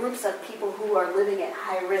our groups of people who are living at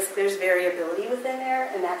high risk, there's variability within there,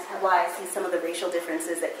 and that's why I see some of the racial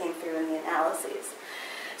differences that came through in the analyses.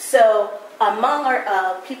 So among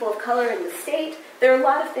our people of color in the state, there are a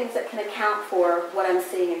lot of things that can account for what I'm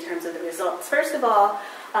seeing in terms of the results. First of all,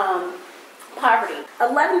 poverty.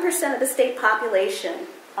 11% of the state population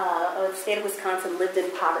of the state of Wisconsin lived in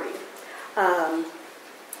poverty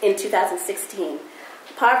in 2016.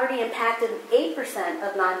 Poverty impacted 8%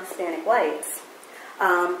 of non-Hispanic whites,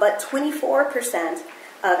 but 24%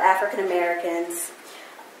 of African Americans,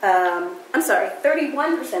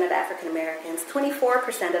 31% of African Americans,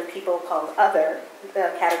 24% of people called other,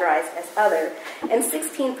 categorized as other, and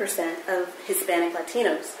 16% of Hispanic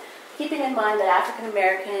Latinos. Keeping in mind that African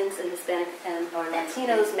Americans and Hispanic or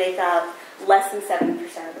Latinos make up less than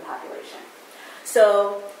 70% of the population.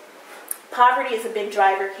 So poverty is a big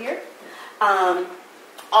driver here.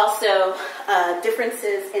 Also,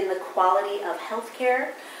 differences in the quality of health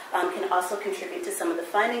care can also contribute to some of the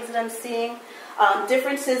findings that I'm seeing.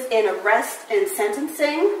 Differences in arrest and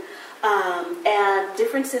sentencing, and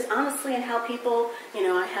differences, honestly, in how people,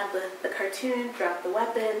 I have the cartoon, drop the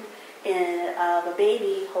weapon, of a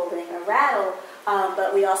baby holding a rattle,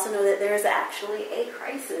 but we also know that there is actually a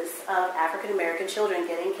crisis of African American children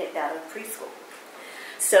getting kicked out of preschool.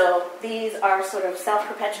 So these are sort of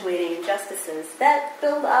self-perpetuating injustices that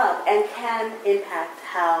build up and can impact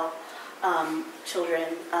how children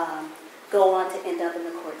go on to end up in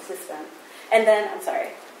the court system. And then,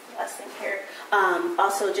 last thing here,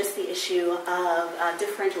 also just the issue of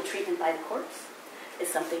differential treatment by the courts is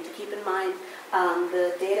something to keep in mind.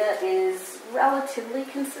 The data is relatively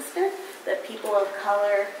consistent that people of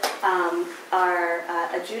color are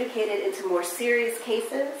adjudicated into more serious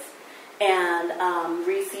cases and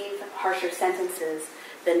receive harsher sentences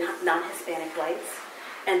than non-Hispanic whites.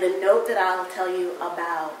 And the note that I'll tell you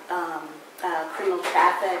about criminal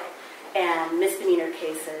traffic and misdemeanor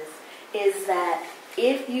cases is that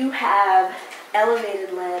if you have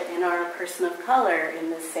elevated lead and are a person of color in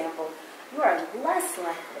this sample, you are less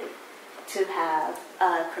likely to have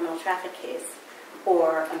a criminal traffic case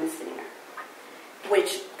or a misdemeanor,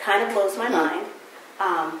 which kind of blows my mind.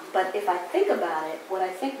 But if I think about it, what I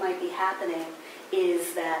think might be happening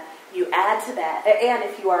is that you add to that, and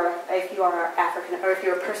if you are African or if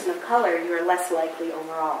you're a person of color, you are less likely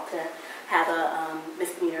overall to have a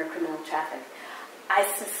misdemeanor or criminal traffic. I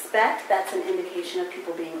suspect that's an indication of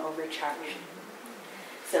people being overcharged.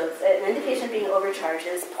 So it's an indication of being overcharged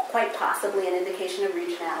is quite possibly an indication of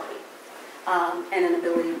regionality and an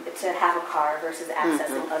ability to have a car versus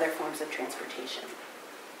accessing other forms of transportation.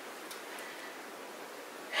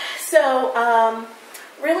 So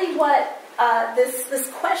really what this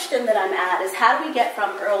question that I'm at is, how do we get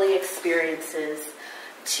from early experiences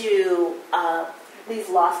to these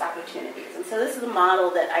lost opportunities? And so this is a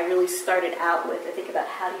model that I really started out with. I think about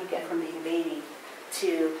how do you get from being a baby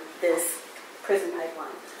to this prison pipeline.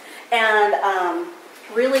 And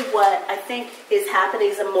really what I think is happening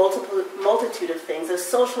is a multitude of things. Those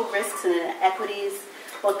social risks and inequities,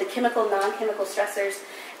 both the chemical, non-chemical stressors,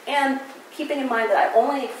 and keeping in mind that I'm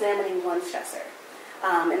only examining one stressor.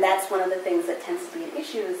 And that's one of the things that tends to be an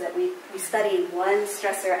issue, is that we study one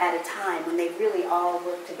stressor at a time when they really all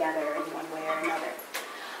work together in one way or another.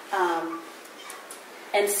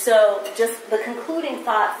 And so just the concluding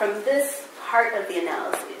thought from this part of the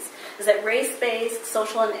analysis is that race-based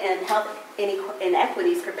social and health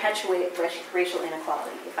inequities perpetuate racial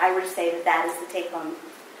inequality. If I were to say that that is the take-home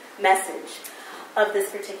message of this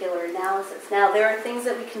particular analysis. Now, there are things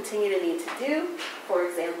that we continue to need to do. For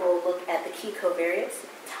example, look at the key covariates,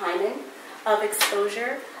 timing of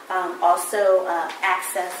exposure, also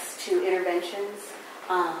access to interventions,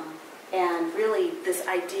 and really this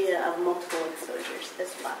idea of multiple exposures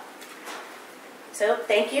as well. So,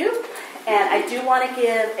 thank you. And I do want to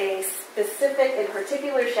give a specific and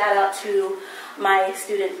particular shout out to my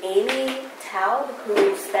student Amy Taub,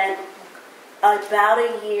 who spent about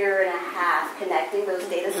a year and a half connecting those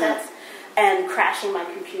data sets and crashing my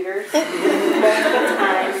computers multiple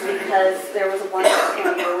times, because there was one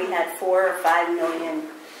point where we had 4 or 5 million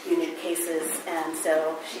unique cases, and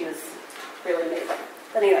so she was really amazing.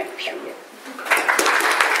 But anyway, thank you.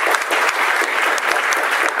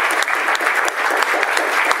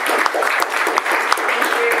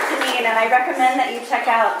 And I recommend that you check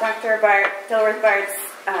out Dr. Dilworth-Bart's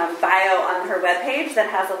bio on her webpage that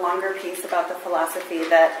has a longer piece about the philosophy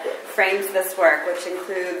that frames this work, which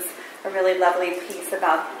includes a really lovely piece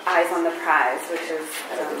about eyes on the prize, which is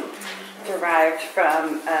derived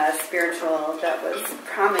from a spiritual that was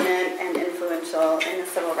prominent and influential in the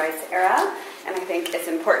civil rights era. And I think it's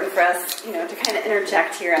important for us, to kind of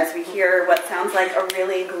interject here as we hear what sounds like a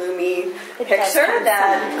really gloomy picture,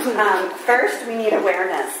 that first we need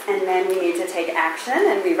awareness, and then we need to take action.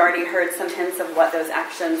 And we've already heard some hints of what those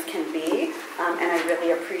actions can be. And I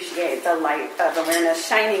really appreciate the light of awareness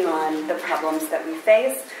shining on the problems that we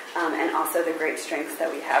face, and also the great strengths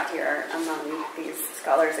that we have here among these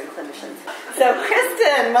scholars and clinicians. So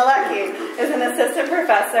Kristen Malecki is an assistant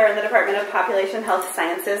professor in the Department of Population Health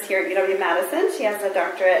Sciences here at UW-Madison. She has a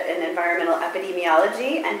doctorate in environmental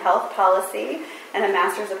epidemiology and health policy and a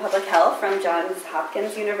master's of public health from Johns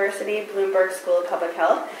Hopkins University Bloomberg School of Public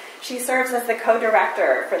Health. She serves as the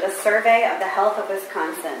co-director for the Survey of the Health of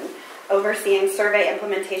Wisconsin, overseeing survey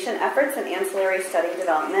implementation efforts and ancillary study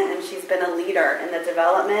development, and she's been a leader in the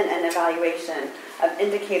development and evaluation of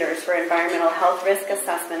indicators for environmental health risk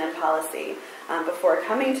assessment and policy. Before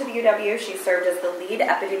coming to the UW, she served as the lead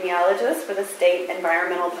epidemiologist for the State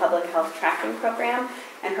Environmental Public Health Tracking Program,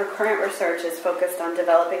 and her current research is focused on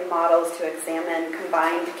developing models to examine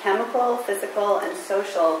combined chemical, physical, and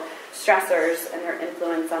social stressors and their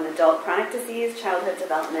influence on adult chronic disease, childhood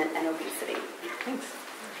development, and obesity. Thanks.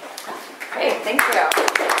 Great, thank you.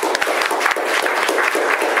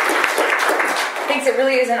 Thanks, it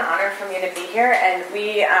really is an honor for me to be here, and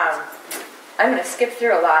I'm going to skip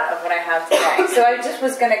through a lot of what I have today. So I just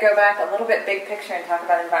was going to go back a little bit big picture and talk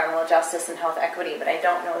about environmental justice and health equity, but I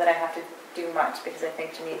don't know that I have to do much, because I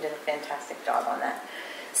think Janean did a fantastic job on that.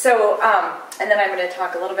 So, and then I'm going to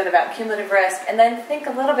talk a little bit about cumulative risk, and then think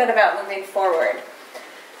a little bit about moving forward.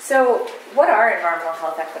 So what are environmental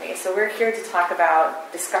health equity? So we're here to talk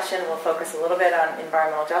about discussion. We'll focus a little bit on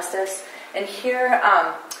environmental justice. And here,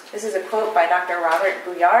 this is a quote by Dr. Robert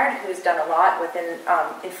Bouillard, who's done a lot within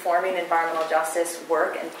informing environmental justice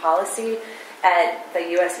work and policy at the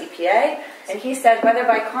US EPA. And he said, whether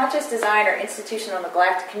by conscious design or institutional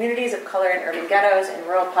neglect, communities of color in urban ghettos and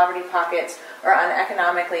rural poverty pockets or on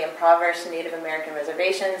economically impoverished Native American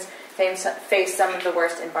reservations face some of the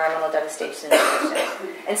worst environmental devastation in the nation.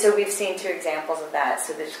 And so we've seen 2 examples of that.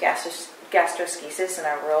 So there's gastroschisis in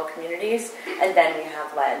our rural communities, and then we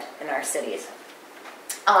have lead in our cities.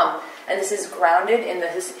 And this is grounded in the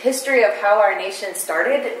history of how our nation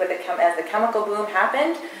started as the chemical boom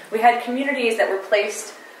happened. We had communities that were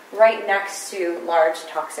placed right next to large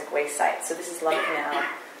toxic waste sites. So this is Love Canal.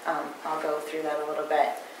 I'll go through that a little bit.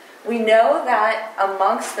 We know that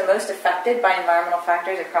amongst the most affected by environmental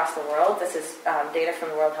factors across the world, this is data from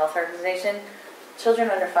the World Health Organization,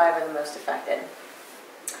 children under 5 are the most affected.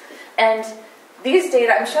 And these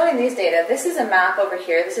data, I'm showing these data. This is a map over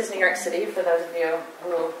here. This is New York City, for those of you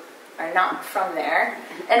who are not from there.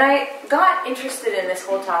 And I got interested in this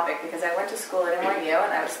whole topic because I went to school at NYU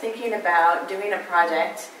and I was thinking about doing a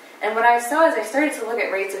project. And what I saw is I started to look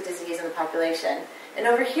at rates of disease in the population. And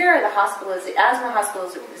over here are the asthma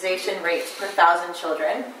hospitalization rates per 1,000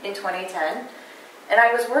 children in 2010. And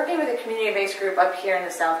I was working with a community-based group up here in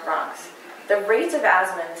the South Bronx. The rates of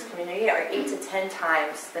asthma in this community are 8 to 10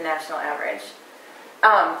 times the national average.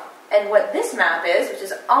 And what this map is, which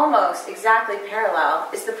is almost exactly parallel,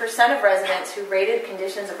 is the percent of residents who rated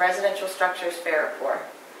conditions of residential structures fair or poor.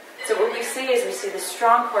 So what we see is we see the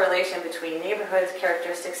strong correlation between neighborhoods,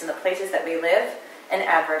 characteristics, and the places that we live, and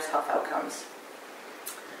adverse health outcomes.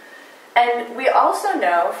 And we also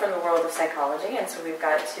know from the world of psychology, and so we've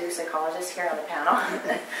got 2 psychologists here on the panel,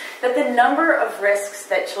 that the number of risks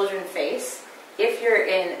that children face if you're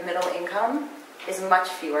in middle income is much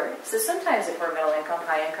fewer. So sometimes if we're middle income,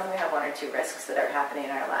 high income, we have 1 or 2 risks that are happening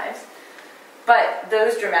in our lives. But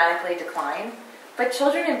those dramatically decline. But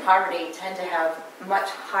children in poverty tend to have much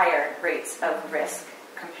higher rates of risk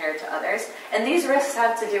compared to others. And these risks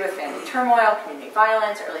have to do with family turmoil, community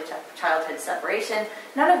violence, early childhood separation.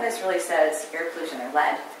 None of this really says air pollution or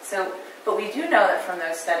lead. So, but we do know that from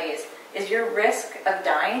those studies is your risk of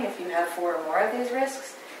dying, if you have 4 or more of these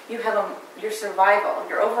risks, you have your survival,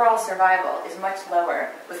 your overall survival is much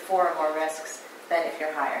lower with 4 or more risks than if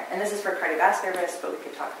you're higher. And this is for cardiovascular risk, but we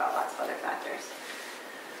could talk about lots of other factors.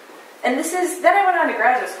 And then I went on to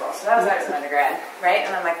graduate school, so that was when I was an undergrad, right?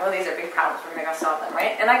 And I'm like, oh, these are big problems, we're going to go solve them,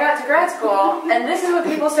 right? And I got to grad school, and this is what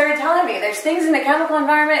people started telling me. There's things in the chemical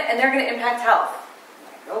environment, and they're going to impact health.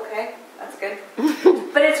 I'm like, okay, that's good.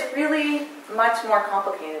 But it's really much more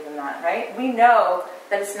complicated than that, right? We know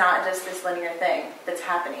that it's not just this linear thing that's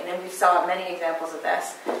happening, and we saw many examples of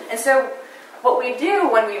this. And so what we do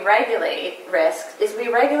when we regulate risk is we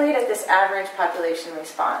regulate at this average population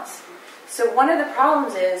response. So one of the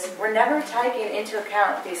problems is we're never taking into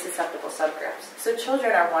account these susceptible subgroups. So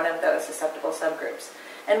children are one of those susceptible subgroups.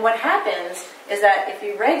 And what happens is that if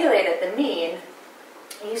you regulate at the mean,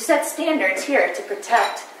 you set standards here to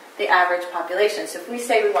protect the average population. So if we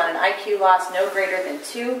say we want an IQ loss no greater than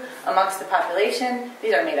 2 amongst the population,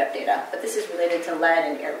 these are made-up data, but this is related to lead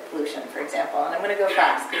and air pollution, for example. And I'm going to go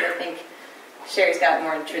fast because I think Sheri's got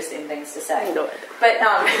more interesting things to say. But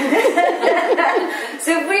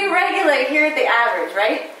so if we regulate here at the average,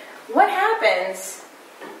 right? What happens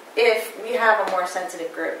if we have a more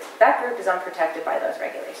sensitive group? That group is unprotected by those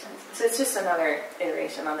regulations. So it's just another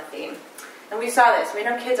iteration on the theme. And we saw this. We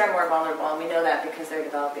know kids are more vulnerable, and we know that because they're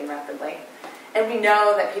developing rapidly. And we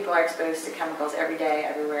know that people are exposed to chemicals every day,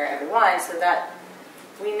 everywhere, everyone, so that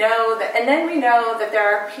we know that, and then we know that there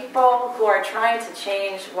are people who are trying to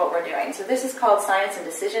change what we're doing. So this is called Science and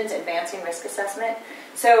Decisions, Advancing Risk Assessment.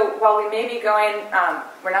 So while we may be going,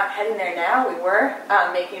 we're not heading there now, we were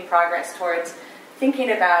making progress towards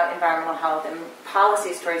thinking about environmental health and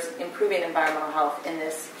policies towards improving environmental health in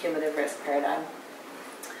this cumulative risk paradigm.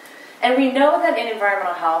 And we know that in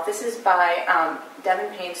environmental health, this is by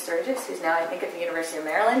Devin Payne-Sturgis, who's now, I think, at the University of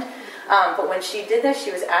Maryland. But when she did this,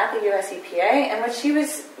 she was at the US EPA, and what she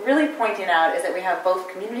was really pointing out is that we have both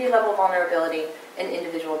community-level vulnerability and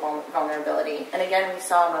individual vulnerability. And again, we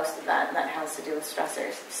saw most of that, and that has to do with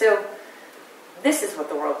stressors. So this is what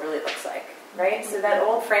the world really looks like, right? So that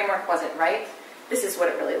old framework wasn't right. This is what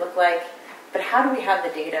it really looked like. But how do we have the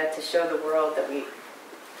data to show the world that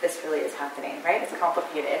this really is happening, right? It's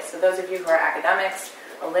complicated. So those of you who are academics,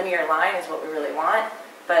 a linear line is what we really want,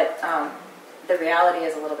 but the reality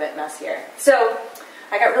is a little bit messier. So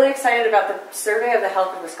I got really excited about the Survey of the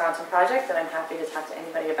Health of Wisconsin project, and I'm happy to talk to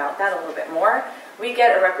anybody about that a little bit more. We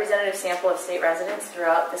get a representative sample of state residents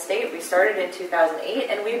throughout the state. We started in 2008,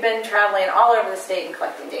 and we've been traveling all over the state and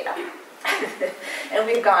collecting data. And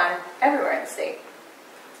we've gone everywhere in the state.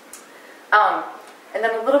 And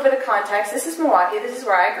then a little bit of context. This is Milwaukee. This is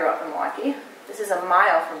where I grew up in Milwaukee. This is a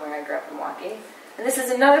mile from where I grew up in Milwaukee. And this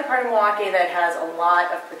is another part of Milwaukee that has a lot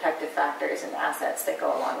of protective factors and assets that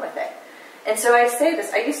go along with it. And so I say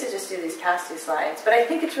this, I used to just do these past 2 slides, but I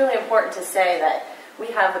think it's really important to say that we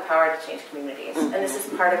have the power to change communities. And this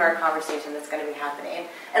is part of our conversation that's going to be happening.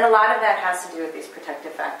 And a lot of that has to do with these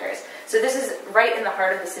protective factors. So this is right in the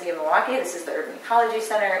heart of the city of Milwaukee. This is the Urban Ecology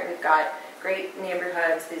Center. We've got great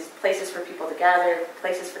neighborhoods, these places for people to gather,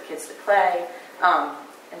 places for kids to play,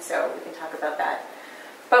 and so we can talk about that.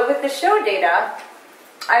 But with the show data,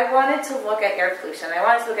 I wanted to look at air pollution. I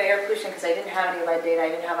wanted to look at air pollution because I didn't have any lead data, I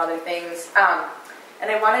didn't have other things, and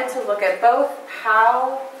I wanted to look at both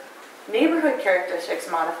how neighborhood characteristics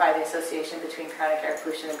modify the association between chronic air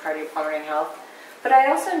pollution and cardiopulmonary health, But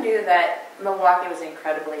I also knew that Milwaukee was an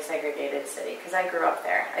incredibly segregated city because I grew up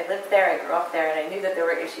there. I lived there, I grew up there, and I knew that there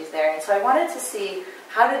were issues there. And so I wanted to see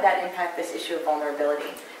how did that impact this issue of vulnerability.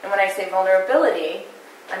 And when I say vulnerability,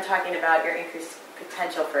 I'm talking about your increased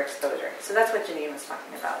potential for exposure. So that's what Janean was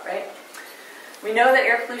talking about, right? We know that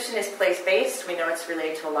air pollution is place-based. We know it's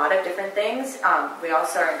related to a lot of different things. We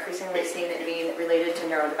also are increasingly seeing it being related to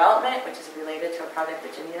neurodevelopment, which is related to a project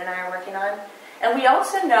that Janean and I are working on. And we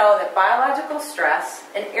also know that biological stress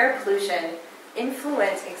and air pollution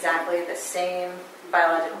influence exactly the same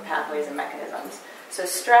biological pathways and mechanisms. So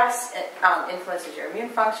stress influences your immune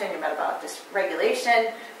function, your metabolic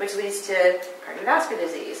dysregulation, which leads to cardiovascular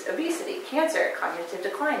disease, obesity, cancer, cognitive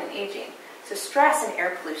decline, and aging. So stress and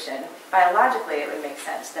air pollution, biologically, it would make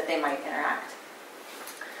sense that they might interact.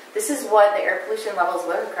 This is what the air pollution levels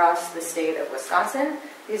look across the state of Wisconsin.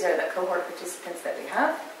 These are the cohort participants that we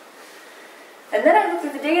have. And then I looked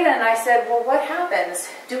at the data and I said, well, what happens?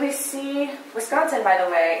 Do we see, Wisconsin, by the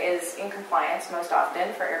way, is in compliance most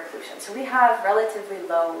often for air pollution. So we have relatively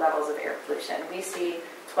low levels of air pollution. We see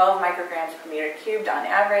 12 micrograms per meter cubed on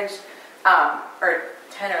average, or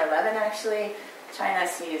 10 or 11 actually. China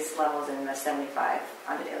sees levels in the 75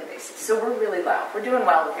 on a daily basis. So we're really low. We're doing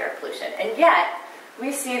well with air pollution. And yet,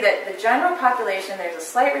 we see that the general population, there's a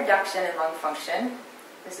slight reduction in lung function.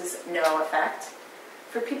 This is no effect.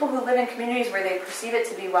 For people who live in communities where they perceive it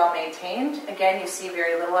to be well maintained, again, you see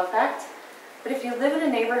very little effect. But if you live in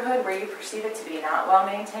a neighborhood where you perceive it to be not well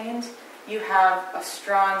maintained, you have a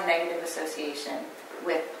strong negative association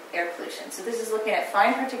with air pollution. So this is looking at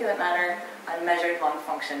fine particulate matter on measured lung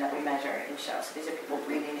function that we measure in show. So these are people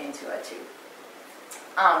breathing into a tube.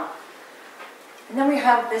 And then we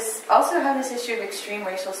have this, also have this issue of extreme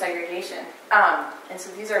racial segregation. And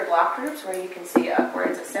so these are block groups where you can see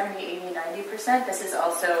upwards of 70, 80, 90%. This is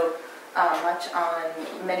also much on,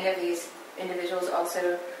 many of these individuals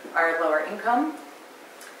also are lower income.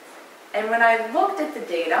 And when I looked at the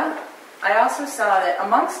data, I also saw that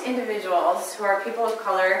amongst individuals who are people of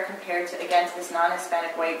color compared to, again, to this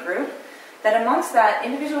non-Hispanic white group, that amongst that,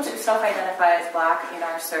 individuals who self-identify as black in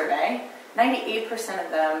our survey, 98%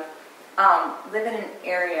 of them live in an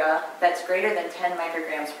area that's greater than 10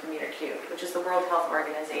 micrograms per meter cubed, which is the World Health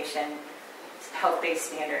Organization health-based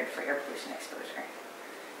standard for air pollution exposure.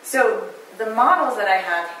 So the models that I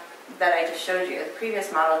have, that I just showed you, the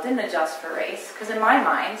previous model didn't adjust for race, because in my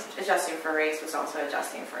mind, adjusting for race was also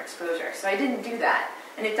adjusting for exposure. So I didn't do that,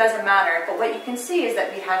 and it doesn't matter. But what you can see is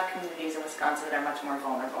that we have communities in Wisconsin that are much more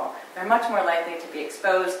vulnerable. They're much more likely to be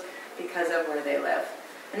exposed because of where they live.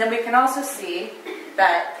 And then we can also see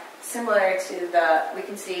that similar to we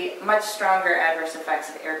can see much stronger adverse effects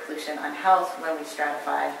of air pollution on health when we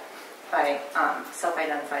stratify by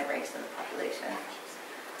self-identified race in the population.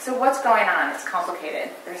 So what's going on? It's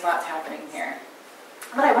complicated. There's lots happening here.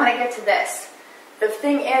 But I want to get to this. The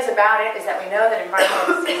thing is about it is that we know that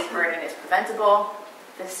environmental disease burden is preventable.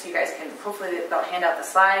 This, you guys can, hopefully they'll hand out the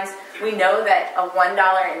slides. We know that a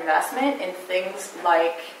 $1 investment in things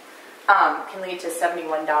like can lead to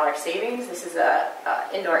 $71 savings. This is a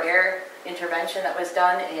indoor air intervention that was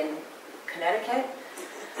done in Connecticut.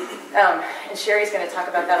 And Sheri's going to talk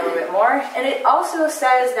about that a little bit more. And it also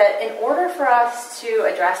says that in order for us to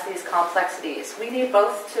address these complexities, we need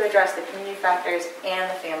both to address the community factors and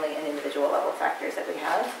the family and individual level factors that we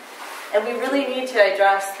have. And we really need to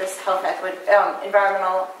address this health equity,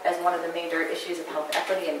 environmental as one of the major issues of health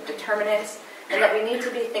equity and determinants, and that we need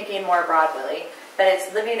to be thinking more broadly, that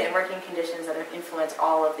it's living and working conditions that influence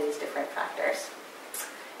all of these different factors.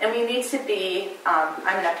 And we need to be,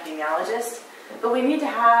 I'm an epidemiologist, but we need to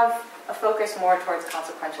have a focus more towards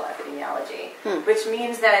consequential epidemiology, which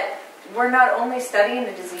means that we're not only studying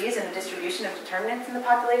the disease and the distribution of determinants in the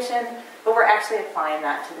population, but we're actually applying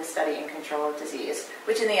that to the study and control of disease,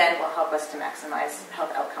 which in the end will help us to maximize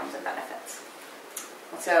health outcomes and benefits.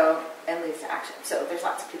 So, and leads to action. So there's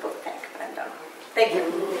lots of people to thank, but I'm done. Thank you.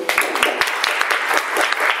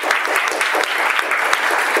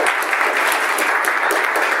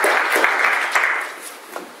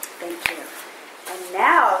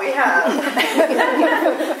 Now we have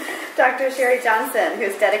Dr. Sheri Johnson,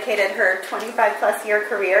 who's dedicated her 25-plus year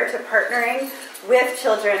career to partnering with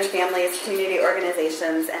children, families, community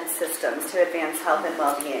organizations, and systems to advance health and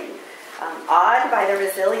well-being. Awed by the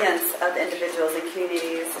resilience of individuals and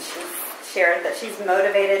communities, she's shared that she's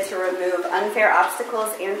motivated to remove unfair obstacles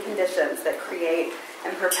and conditions that create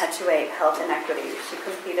and perpetuate health inequity. She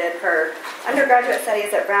completed her undergraduate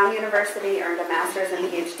studies at Brown University, earned a master's and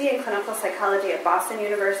Ph.D. in clinical psychology at Boston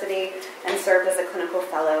University, and served as a clinical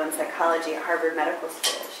fellow in psychology at Harvard Medical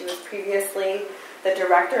School. She was previously the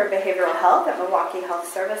Director of Behavioral Health at Milwaukee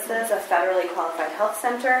Health Services, a federally qualified health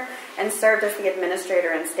center, and served as the Administrator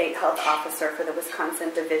and State Health Officer for the Wisconsin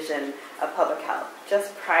Division of Public Health.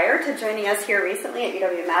 Just prior to joining us here recently at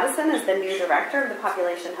UW-Madison as the new Director of the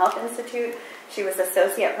Population Health Institute, she was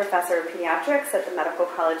Associate Professor of Pediatrics at the Medical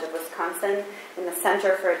College of Wisconsin in the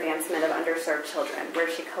Center for Advancement of Underserved Children, where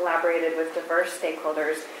she collaborated with diverse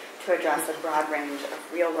stakeholders to address a broad range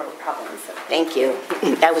of real-world problems. Thank you.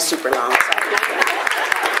 That was super long. So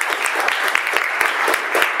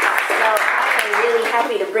I am really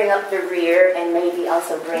happy to bring up the rear and maybe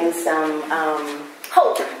also bring some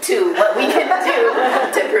hope to what we can do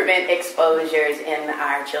to prevent exposures in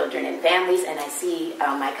our children and families. And I see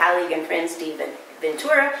my colleague and friend, Steve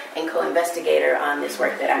Ventura, and co-investigator on this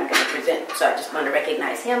work that I'm going to present. So I just want to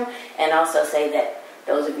recognize him and also say that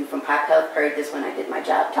those of you from Pop Health heard this when I did my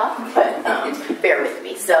job talk, but bear with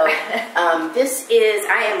me. So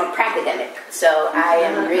I am a pracademic, so I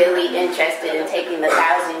am really interested in taking the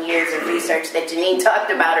 1,000 years of research that Janine talked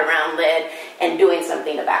about around lead and doing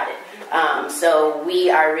something about it. So we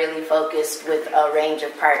are really focused with a range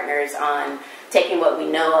of partners on taking what we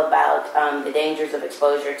know about the dangers of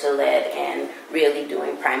exposure to lead and really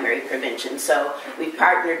doing primary prevention. So we've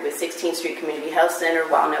partnered with 16th Street Community Health Center,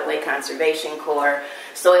 Walnut Way Conservation Corps,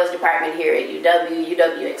 Soils Department here at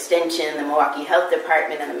UW Extension, the Milwaukee Health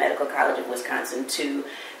Department, and the Medical College of Wisconsin to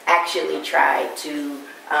actually try to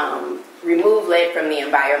remove lead from the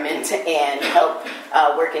environment and help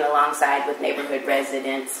working alongside with neighborhood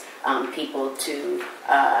residents, people to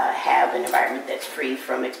have an environment that's free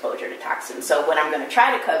from exposure to toxins. So what I'm going to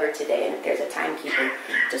try to cover today, and if there's a timekeeper,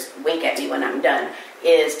 just wink at me when I'm done,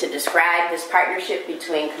 is to describe this partnership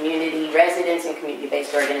between community residents and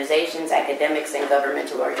community-based organizations, academics and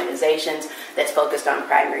governmental organizations that's focused on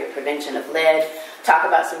primary prevention of lead, talk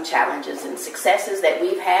about some challenges and successes that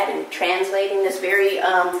we've had in translating this very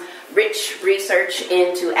rich research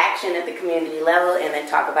into action at the community level, and then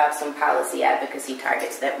talk about some policy advocacy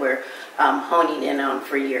targets that we're honing in on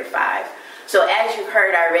for year 5. So as you've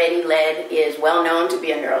heard already, lead is well known to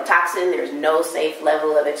be a neurotoxin. There's no safe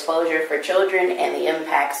level of exposure for children, and the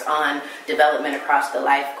impacts on development across the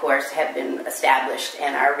life course have been established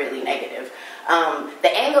and are really negative.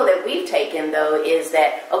 The angle that we've taken, though, is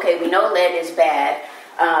that, okay, we know lead is bad,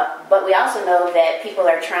 but we also know that people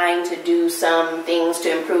are trying to do some things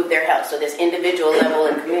to improve their health. So this individual level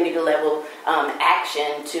and community level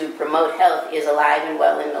action to promote health is alive and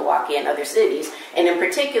well in Milwaukee and other cities, and in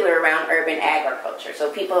particular around urban agriculture.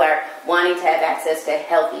 So people are wanting to have access to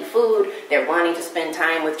healthy food. They're wanting to spend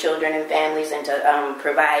time with children and families and to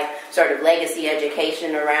provide sort of legacy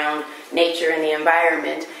education around nature and the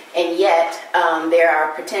environment. And yet, there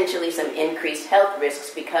are potentially some increased health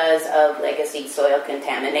risks because of legacy soil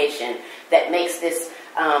contamination that makes this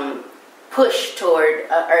push toward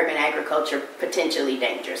urban agriculture potentially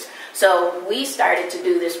dangerous. So we started to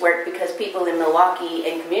do this work because people in Milwaukee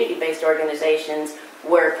and community-based organizations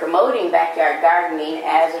were promoting backyard gardening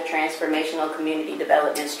as a transformational community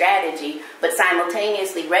development strategy, but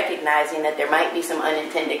simultaneously recognizing that there might be some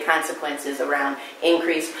unintended consequences around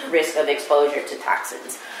increased risk of exposure to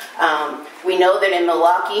toxins. We know that in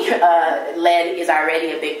Milwaukee, lead is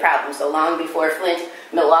already a big problem. So long before Flint,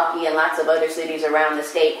 Milwaukee and lots of other cities around the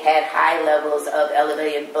state had high levels of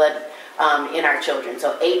elevated blood in our children.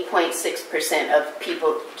 So 8.6% of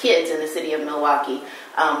kids in the city of Milwaukee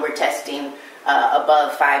were testing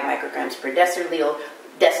above 5 micrograms per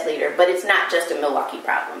deciliter, but it's not just a Milwaukee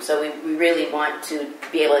problem. So we really want to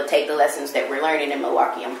be able to take the lessons that we're learning in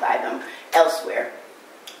Milwaukee and apply them elsewhere.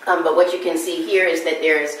 But what you can see here is that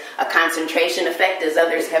there's a concentration effect, as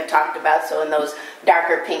others have talked about. So in those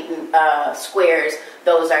darker pink squares,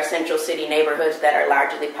 those are central city neighborhoods that are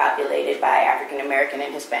largely populated by African American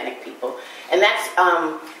and Hispanic people. And that's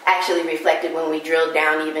actually reflected when we drill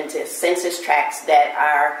down even to census tracts that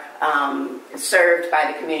are served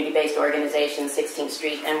by the community-based organizations 16th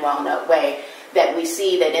Street and Walnut Way, that we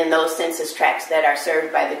see that in those census tracts that are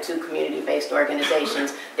served by the 2 community-based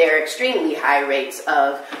organizations, there are extremely high rates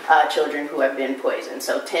of children who have been poisoned.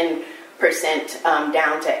 So 10%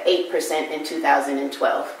 down to 8% in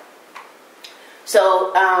 2012.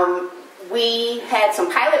 So we had some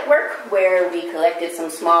pilot work where we collected some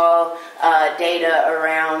small data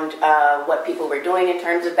around what people were doing in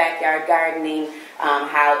terms of backyard gardening,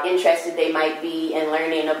 how interested they might be in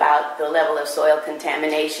learning about the level of soil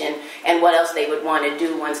contamination and what else they would want to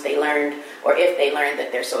do once they learned, or if they learned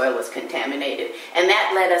that their soil was contaminated. And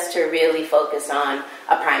that led us to really focus on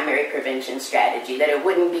a primary prevention strategy, that it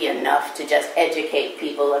wouldn't be enough to just educate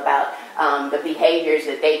people about the behaviors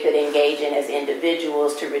that they could engage in as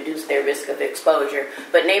individuals to reduce their risk of exposure.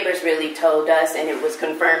 But neighbors really told us, and it was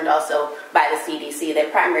confirmed also by the CDC,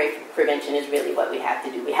 that primary prevention is really what we have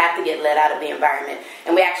to do. We have to get let out of the environment,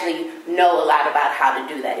 and we actually know a lot about how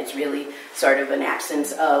to do that. It's really sort of an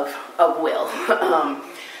absence of will.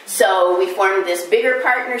 So we formed this bigger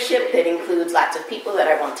partnership that includes lots of people that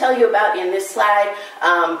I won't tell you about in this slide,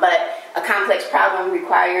 but a complex problem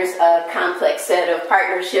requires a complex set of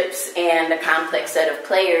partnerships and a complex set of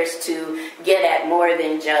players to get at more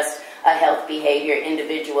than just a health behavior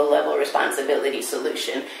individual level responsibility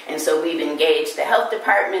solution. And so we've engaged the health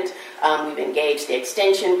department, we've engaged the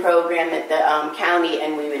extension program at the county,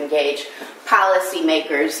 and we've engaged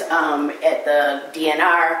policymakers at the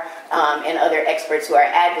DNR and other experts who are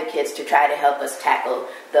advocates to try to help us tackle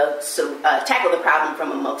the problem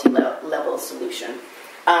from a multi-level solution.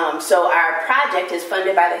 So our project is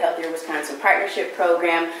funded by the Healthier Wisconsin Partnership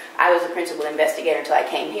Program. I was a principal investigator until I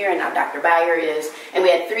came here, and now Dr. Beyer is. And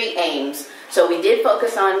we had 3 aims. So we did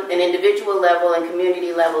focus on an individual level and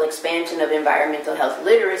community level expansion of environmental health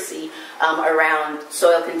literacy around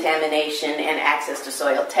soil contamination and access to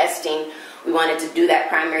soil testing. We wanted to do that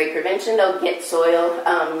primary prevention, though, get soil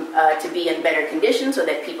to be in better condition so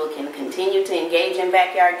that people can continue to engage in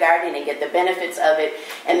backyard gardening and get the benefits of it,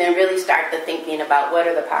 and then really start the thinking about what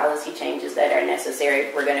are the policy changes that are necessary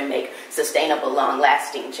if we're going to make sustainable,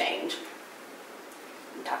 long-lasting change.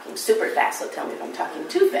 I'm talking super fast, so tell me if I'm talking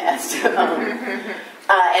too fast.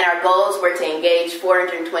 And our goals were to engage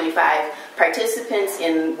 425 participants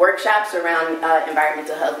in workshops around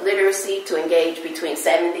environmental health literacy, to engage between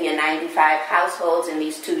 70 and 95 households in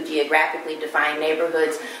these 2 geographically defined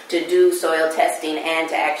neighborhoods, to do soil testing and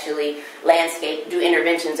to actually do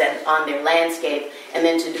interventions on their landscape, and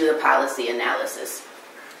then to do the policy analysis.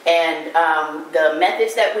 And the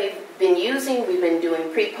methods that we've been using, we've been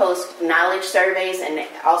doing pre-post knowledge surveys and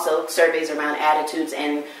also surveys around attitudes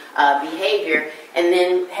and behavior, and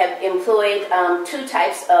then have employed 2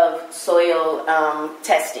 types of soil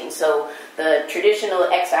testing. So the traditional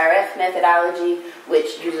XRF methodology,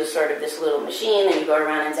 which uses sort of this little machine, and you go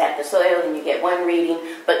around and zap the soil and you get one reading.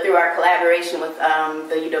 But through our collaboration with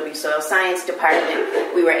the UW Soil Science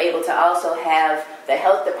Department, we were able to also have the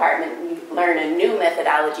health department learn a new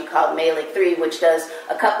methodology called Malecki, which does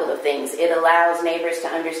a couple of things. It allows neighbors to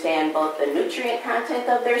understand both the nutrient content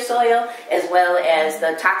of their soil as well as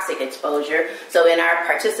the toxic exposure. So in our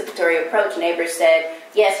participatory approach, neighbors said,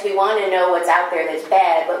 yes, we want to know what's out there that's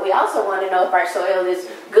bad, but we also want to know if our soil is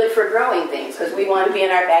good for growing things, because we want to be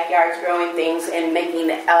in our backyards growing things and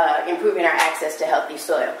improving our access to healthy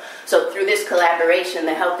soil. So through this collaboration,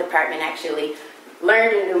 the health department actually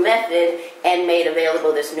learned a new method and made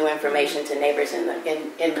available this new information to neighbors in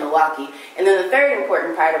Milwaukee. And then the third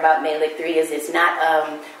important part about Malecki is it's not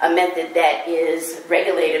a method that is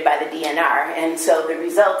regulated by the DNR. And so the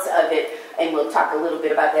results of it, and we'll talk a little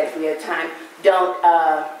bit about that if we have time, don't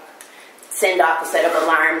send off a set of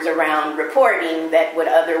alarms around reporting that would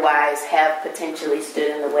otherwise have potentially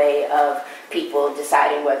stood in the way of people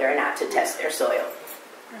deciding whether or not to test their soil.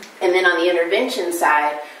 And then on the intervention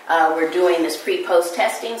side, we're doing this pre-post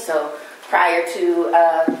testing. So prior to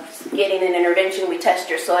getting an intervention, we test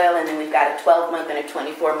your soil, and then we've got a 12-month and a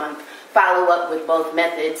 24-month follow-up with both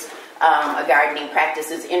methods, a gardening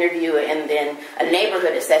practices interview, and then a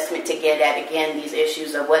neighborhood assessment to get at, again, these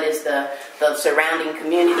issues of what is the surrounding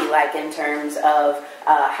community like in terms of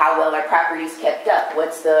how well our properties kept up,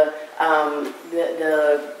 what's the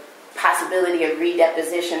possibility of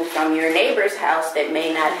redeposition from your neighbor's house that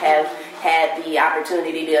may not have had the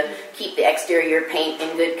opportunity to keep the exterior paint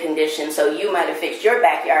in good condition. So you might have fixed your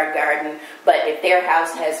backyard garden, but if their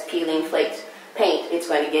house has peeling flaked paint, it's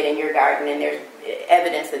going to get in your garden, and there's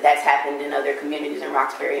evidence that that's happened in other communities, in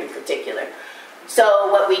Roxbury in particular. So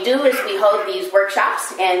what we do is we hold these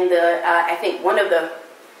workshops, and I think one of the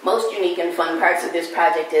most unique and fun parts of this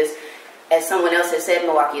project is, as someone else has said,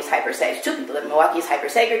 Milwaukee is hyper-segregated. 2 people live in Milwaukee is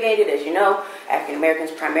hyper-segregated, as you know. African Americans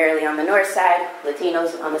primarily on the north side,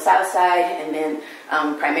 Latinos on the south side, and then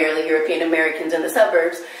primarily European Americans in the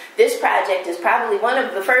suburbs. This project is probably one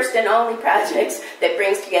of the first and only projects that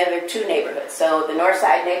brings together 2 neighborhoods. So the north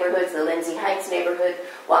side neighborhoods, the Lindsay Heights neighborhood,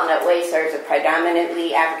 Walnut Way serves a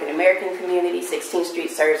predominantly African American community. 16th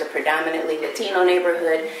Street serves a predominantly Latino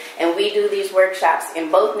neighborhood. And we do these workshops in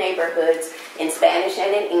both neighborhoods in Spanish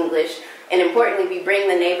and in English. And importantly, we bring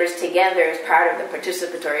the neighbors together as part of the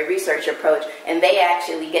participatory research approach, and they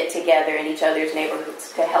actually get together in each other's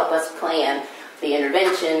neighborhoods to help us plan the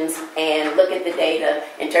interventions and look at the data,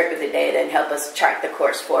 interpret the data, and help us chart the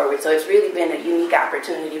course forward. So it's really been a unique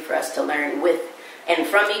opportunity for us to learn with and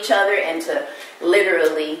from each other and to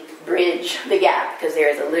literally bridge the gap, because there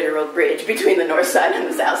is a literal bridge between the north side and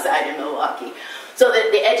the south side in Milwaukee. So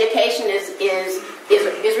the education is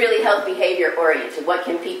really health behavior oriented. What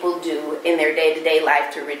can people do in their day-to-day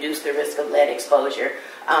life to reduce the risk of lead exposure?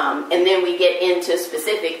 And then we get into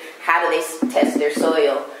specific, how do they test their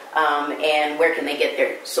soil, and where can they get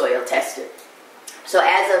their soil tested? So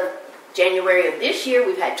as of January of this year,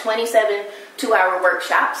 we've had 27 two-hour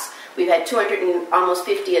workshops. We've had almost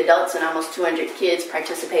 50 adults and almost 200 kids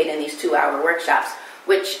participate in these 2-hour workshops,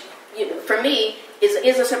 which, for me,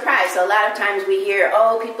 is a surprise. So a lot of times we hear,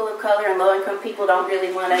 oh, people of color and low-income people don't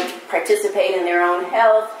really want to participate in their own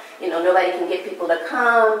health. Nobody can get people to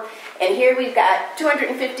come. And here we've got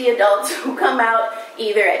 250 adults who come out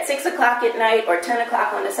either at 6 o'clock at night or 10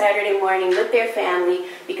 o'clock on a Saturday morning with their family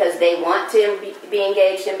because they want to be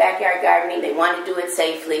engaged in backyard gardening, they want to do it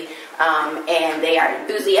safely, and they are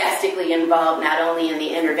enthusiastically involved not only in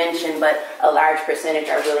the intervention, but a large percentage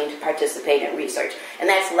are willing to participate in research. And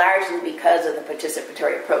that's largely because of the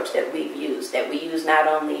participatory approach that we've used, that we use not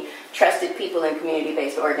only trusted people in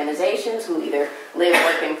community-based organizations who either live,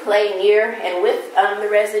 work, and play near and with the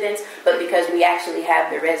residents, but because we actually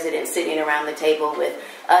have the residents sitting around the table with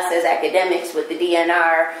us as academics, with the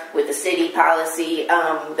DNR, with the city policy,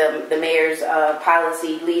 the mayor's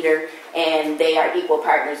policy leader, and they are equal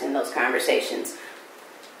partners in those conversations.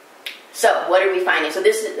 So what are we finding? So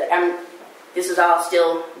this is all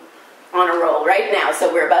still on a roll right now.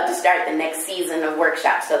 So we're about to start the next season of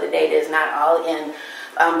workshops, so the data is not all in.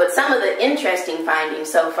 But some of the interesting findings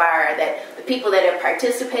so far are that the people that have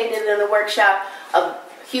participated in the workshop, a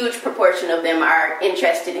huge proportion of them are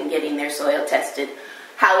interested in getting their soil tested.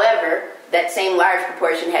 However, that same large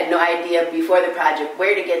proportion had no idea before the project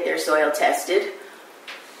where to get their soil tested,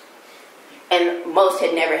 and most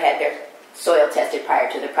had never had their soil tested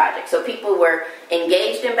prior to the project. So people were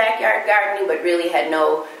engaged in backyard gardening but really had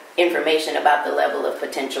no information about the level of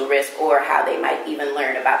potential risk or how they might even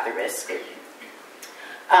learn about the risk.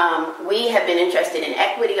 We have been interested in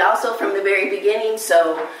equity also from the very beginning,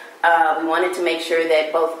 so we wanted to make sure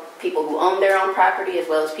that both people who own their own property as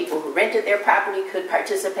well as people who rented their property could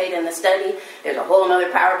participate in the study. There's a whole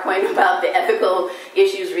other PowerPoint about the ethical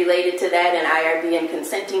issues related to that and IRB and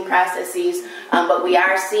consenting processes, but we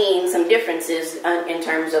are seeing some differences in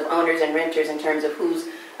terms of owners and renters, in terms of who's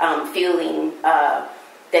feeling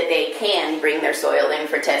that they can bring their soil in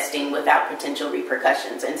for testing without potential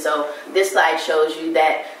repercussions. And so this slide shows you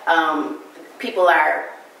that people are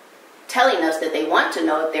telling us that they want to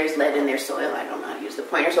know if there's lead in their soil. I don't know how to use the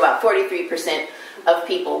pointer. So about 43% of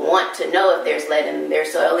people want to know if there's lead in their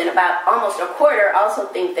soil, and about almost a quarter also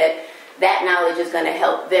think that that knowledge is going to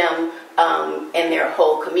help them and their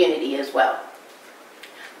whole community as well.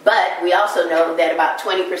 But we also know that about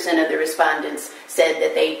 20% of the respondents said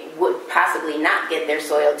that they would possibly not get their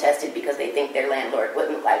soil tested because they think their landlord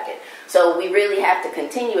wouldn't like it. So we really have to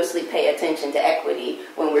continuously pay attention to equity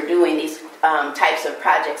when we're doing these types of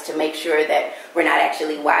projects to make sure that we're not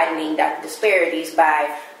actually widening disparities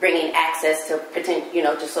by bringing access to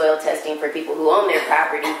to soil testing for people who own their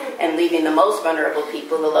property and leaving the most vulnerable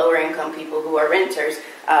people, the lower income people who are renters,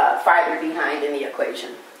 farther behind in the equation.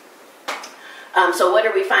 So what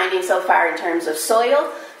are we finding so far in terms of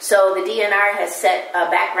soil? So the DNR has set a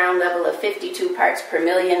background level of 52 parts per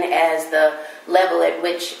million as the level at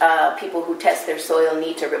which people who test their soil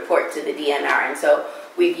need to report to the DNR. And so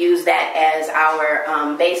we've used that as our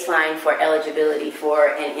baseline for eligibility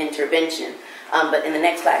for an intervention. But in the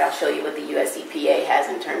next slide, I'll show you what the US EPA has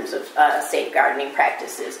in terms of safe gardening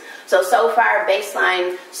practices. So far,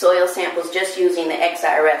 baseline soil samples just using the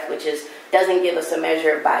XRF, which doesn't give us a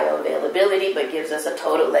measure of bioavailability, but gives us a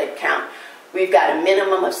total lead count. We've got a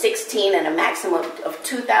minimum of 16 and a maximum of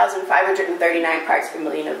 2,539 parts per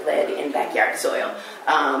million of lead in backyard soil.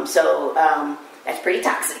 That's pretty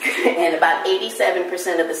toxic. And about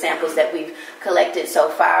 87% of the samples that we've collected so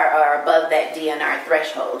far are above that DNR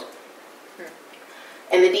threshold.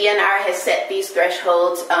 And the DNR has set these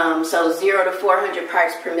thresholds, so 0 to 400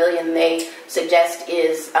 parts per million they suggest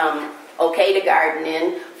is okay to garden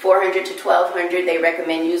in. 400 to 1,200 they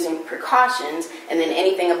recommend using precautions, and then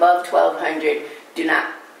anything above 1,200 do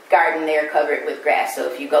not garden there, cover it with grass.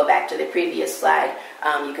 So if you go back to the previous slide,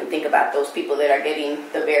 you can think about those people that are getting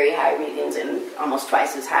the very high readings and almost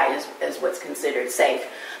twice as high as what's considered safe.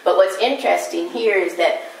 But what's interesting here is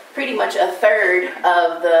that pretty much a third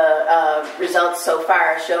of the results so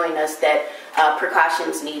far are showing us that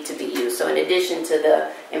precautions need to be used. So in addition to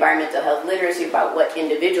the environmental health literacy about what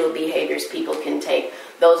individual behaviors people can take,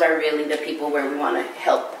 those are really the people where we want to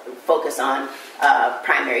help focus on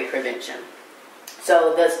primary prevention.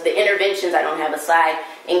 So the interventions, I don't have a slide,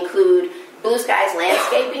 include blue skies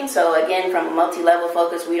landscaping. So again, from a multi-level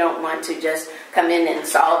focus, we don't want to just come in and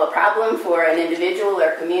solve a problem for an individual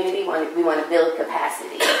or community. We want to build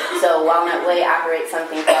capacity. So Walnut Way operates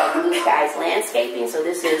something called Blue Skies Landscaping. So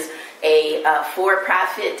this is a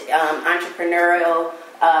for-profit entrepreneurial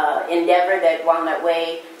endeavor that Walnut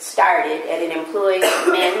Way started, and it employs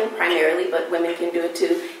men primarily, but women can do it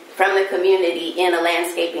too, from the community in a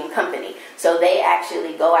landscaping company. So they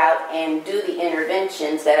actually go out and do the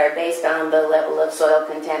interventions that are based on the level of soil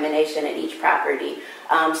contamination at each property.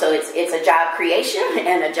 So it's a job creation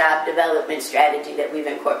and a job development strategy that we've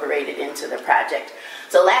incorporated into the project.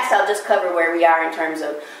 So last, I'll just cover where we are in terms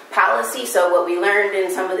of policy. So what we learned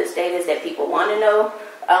in some of this data is that people want to know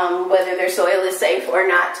whether their soil is safe or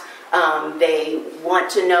not. They want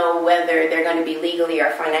to know whether they're going to be legally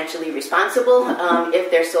or financially responsible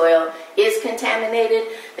if their soil is contaminated.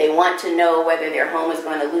 They want to know whether their home is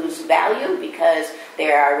going to lose value, because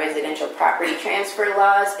there are residential property transfer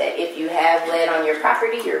laws that if you have lead on your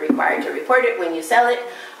property, you're required to report it when you sell it.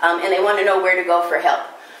 And they want to know where to go for help.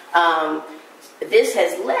 This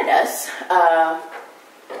has led us,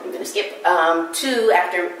 I'm going to skip, to,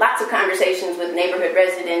 after lots of conversations with neighborhood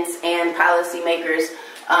residents and policymakers,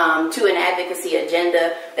 to an advocacy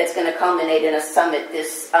agenda that's going to culminate in a summit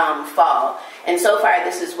this fall. And so far,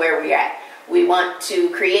 this is where we're at. We want to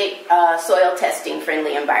create a soil testing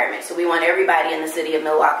friendly environment. So we want everybody in the city of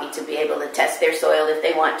Milwaukee to be able to test their soil if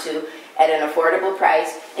they want to at an affordable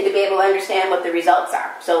price, and to be able to understand what the results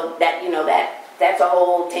are. So that, that's a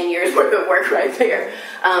whole 10 years worth of work right there.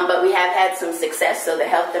 But we have had some success. So the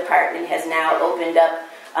health department has now opened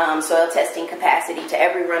up soil testing capacity to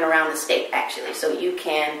everyone around the state, actually. So you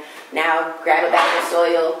can now grab a bag of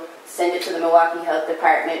soil, send it to the Milwaukee Health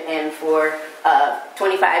Department, and for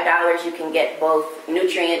 $25 you can get both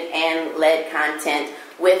nutrient and lead content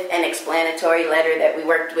with an explanatory letter that we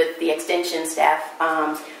worked with the extension staff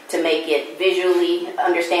to make it visually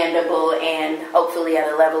understandable and hopefully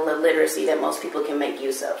at a level of literacy that most people can make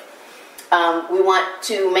use of. We want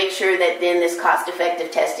to make sure that then this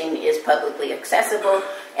cost-effective testing is publicly accessible,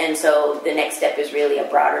 and so the next step is really a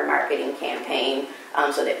broader marketing campaign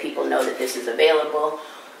so that people know that this is available.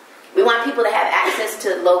 We want people to have access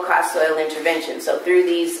to low-cost soil interventions. So through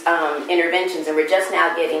these interventions, and we're just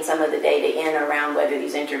now getting some of the data in around whether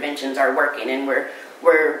these interventions are working, and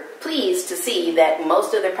we're pleased to see that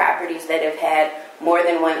most of the properties that have had more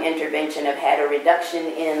than one intervention have had a reduction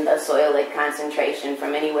in the soil lead concentration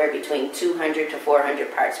from anywhere between 200 to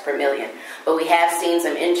 400 parts per million. But we have seen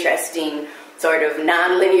some interesting sort of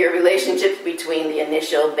nonlinear relationships between the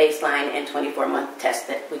initial baseline and 24-month test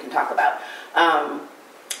that we can talk about.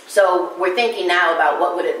 So we're thinking now about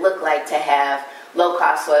what would it look like to have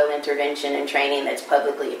low-cost soil intervention and training that's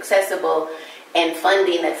publicly accessible, and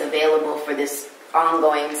funding that's available for this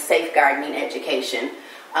ongoing safeguarding education.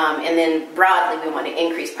 And then broadly, we want to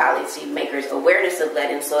increase policymakers' awareness of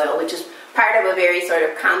lead in soil, which is part of a very sort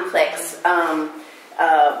of complex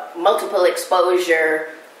multiple exposure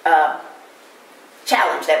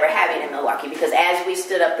challenge that we're having in Milwaukee. Because as we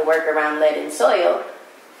stood up the work around lead in soil,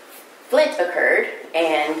 Flint occurred,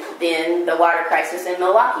 and then the water crisis in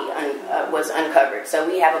Milwaukee was uncovered. So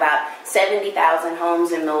we have about 70,000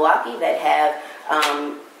 homes in Milwaukee that have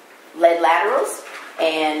lead laterals,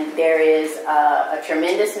 and there is a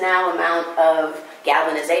tremendous now amount of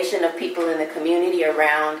galvanization of people in the community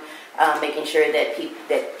around making sure that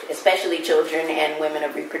especially children and women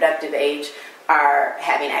of reproductive age are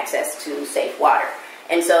having access to safe water.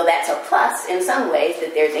 And so that's a plus in some ways,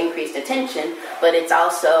 that there's increased attention, but it's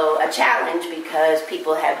also a challenge because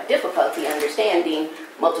people have difficulty understanding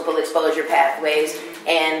multiple exposure pathways,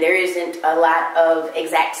 and there isn't a lot of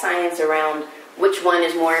exact science around which one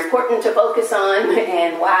is more important to focus on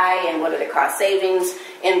and why, and what are the cost savings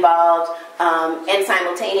involved. And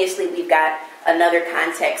simultaneously, we've got another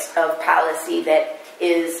context of policy that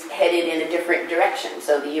is headed in a different direction.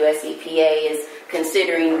 So the US EPA is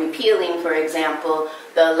considering repealing, for example,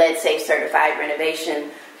 the lead safe certified renovation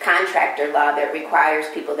contractor law that requires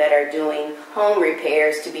people that are doing home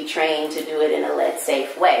repairs to be trained to do it in a lead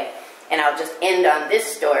safe way. And I'll just end on this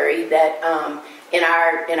story that in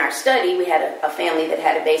our study, we had a family that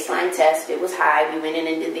had a baseline test. It was high. We went in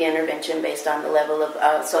and did the intervention based on the level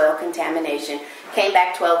of soil contamination. Came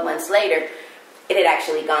back 12 months later, it had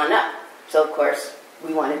actually gone up. So of course,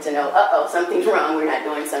 we wanted to know, uh-oh, something's wrong. We're not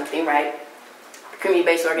doing something right.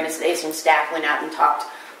 Community-based organization staff went out and talked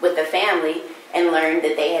with the family and learned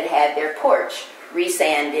that they had had their porch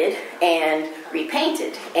resanded and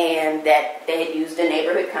repainted, and that they had used a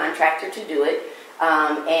neighborhood contractor to do it.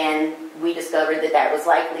 And we discovered that that was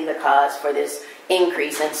likely the cause for this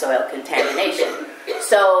increase in soil contamination.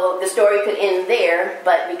 So the story could end there,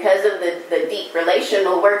 but because of the deep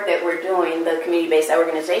relational work that we're doing, the community-based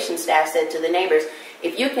organization staff said to the neighbors,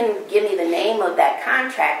 if you can give me the name of that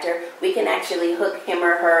contractor, we can actually hook him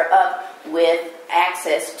or her up with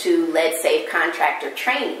access to lead-safe contractor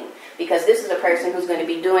training. Because this is a person who's going to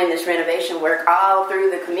be doing this renovation work all through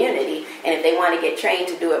the community, and if they want to get trained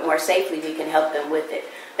to do it more safely, we can help them with it.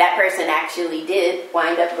 That person actually did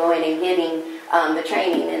wind up going and getting the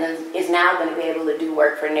training and is now going to be able to do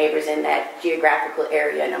work for neighbors in that geographical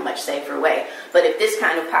area in a much safer way. But if this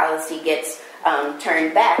kind of policy gets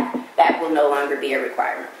turned back, that will no longer be a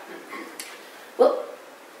requirement.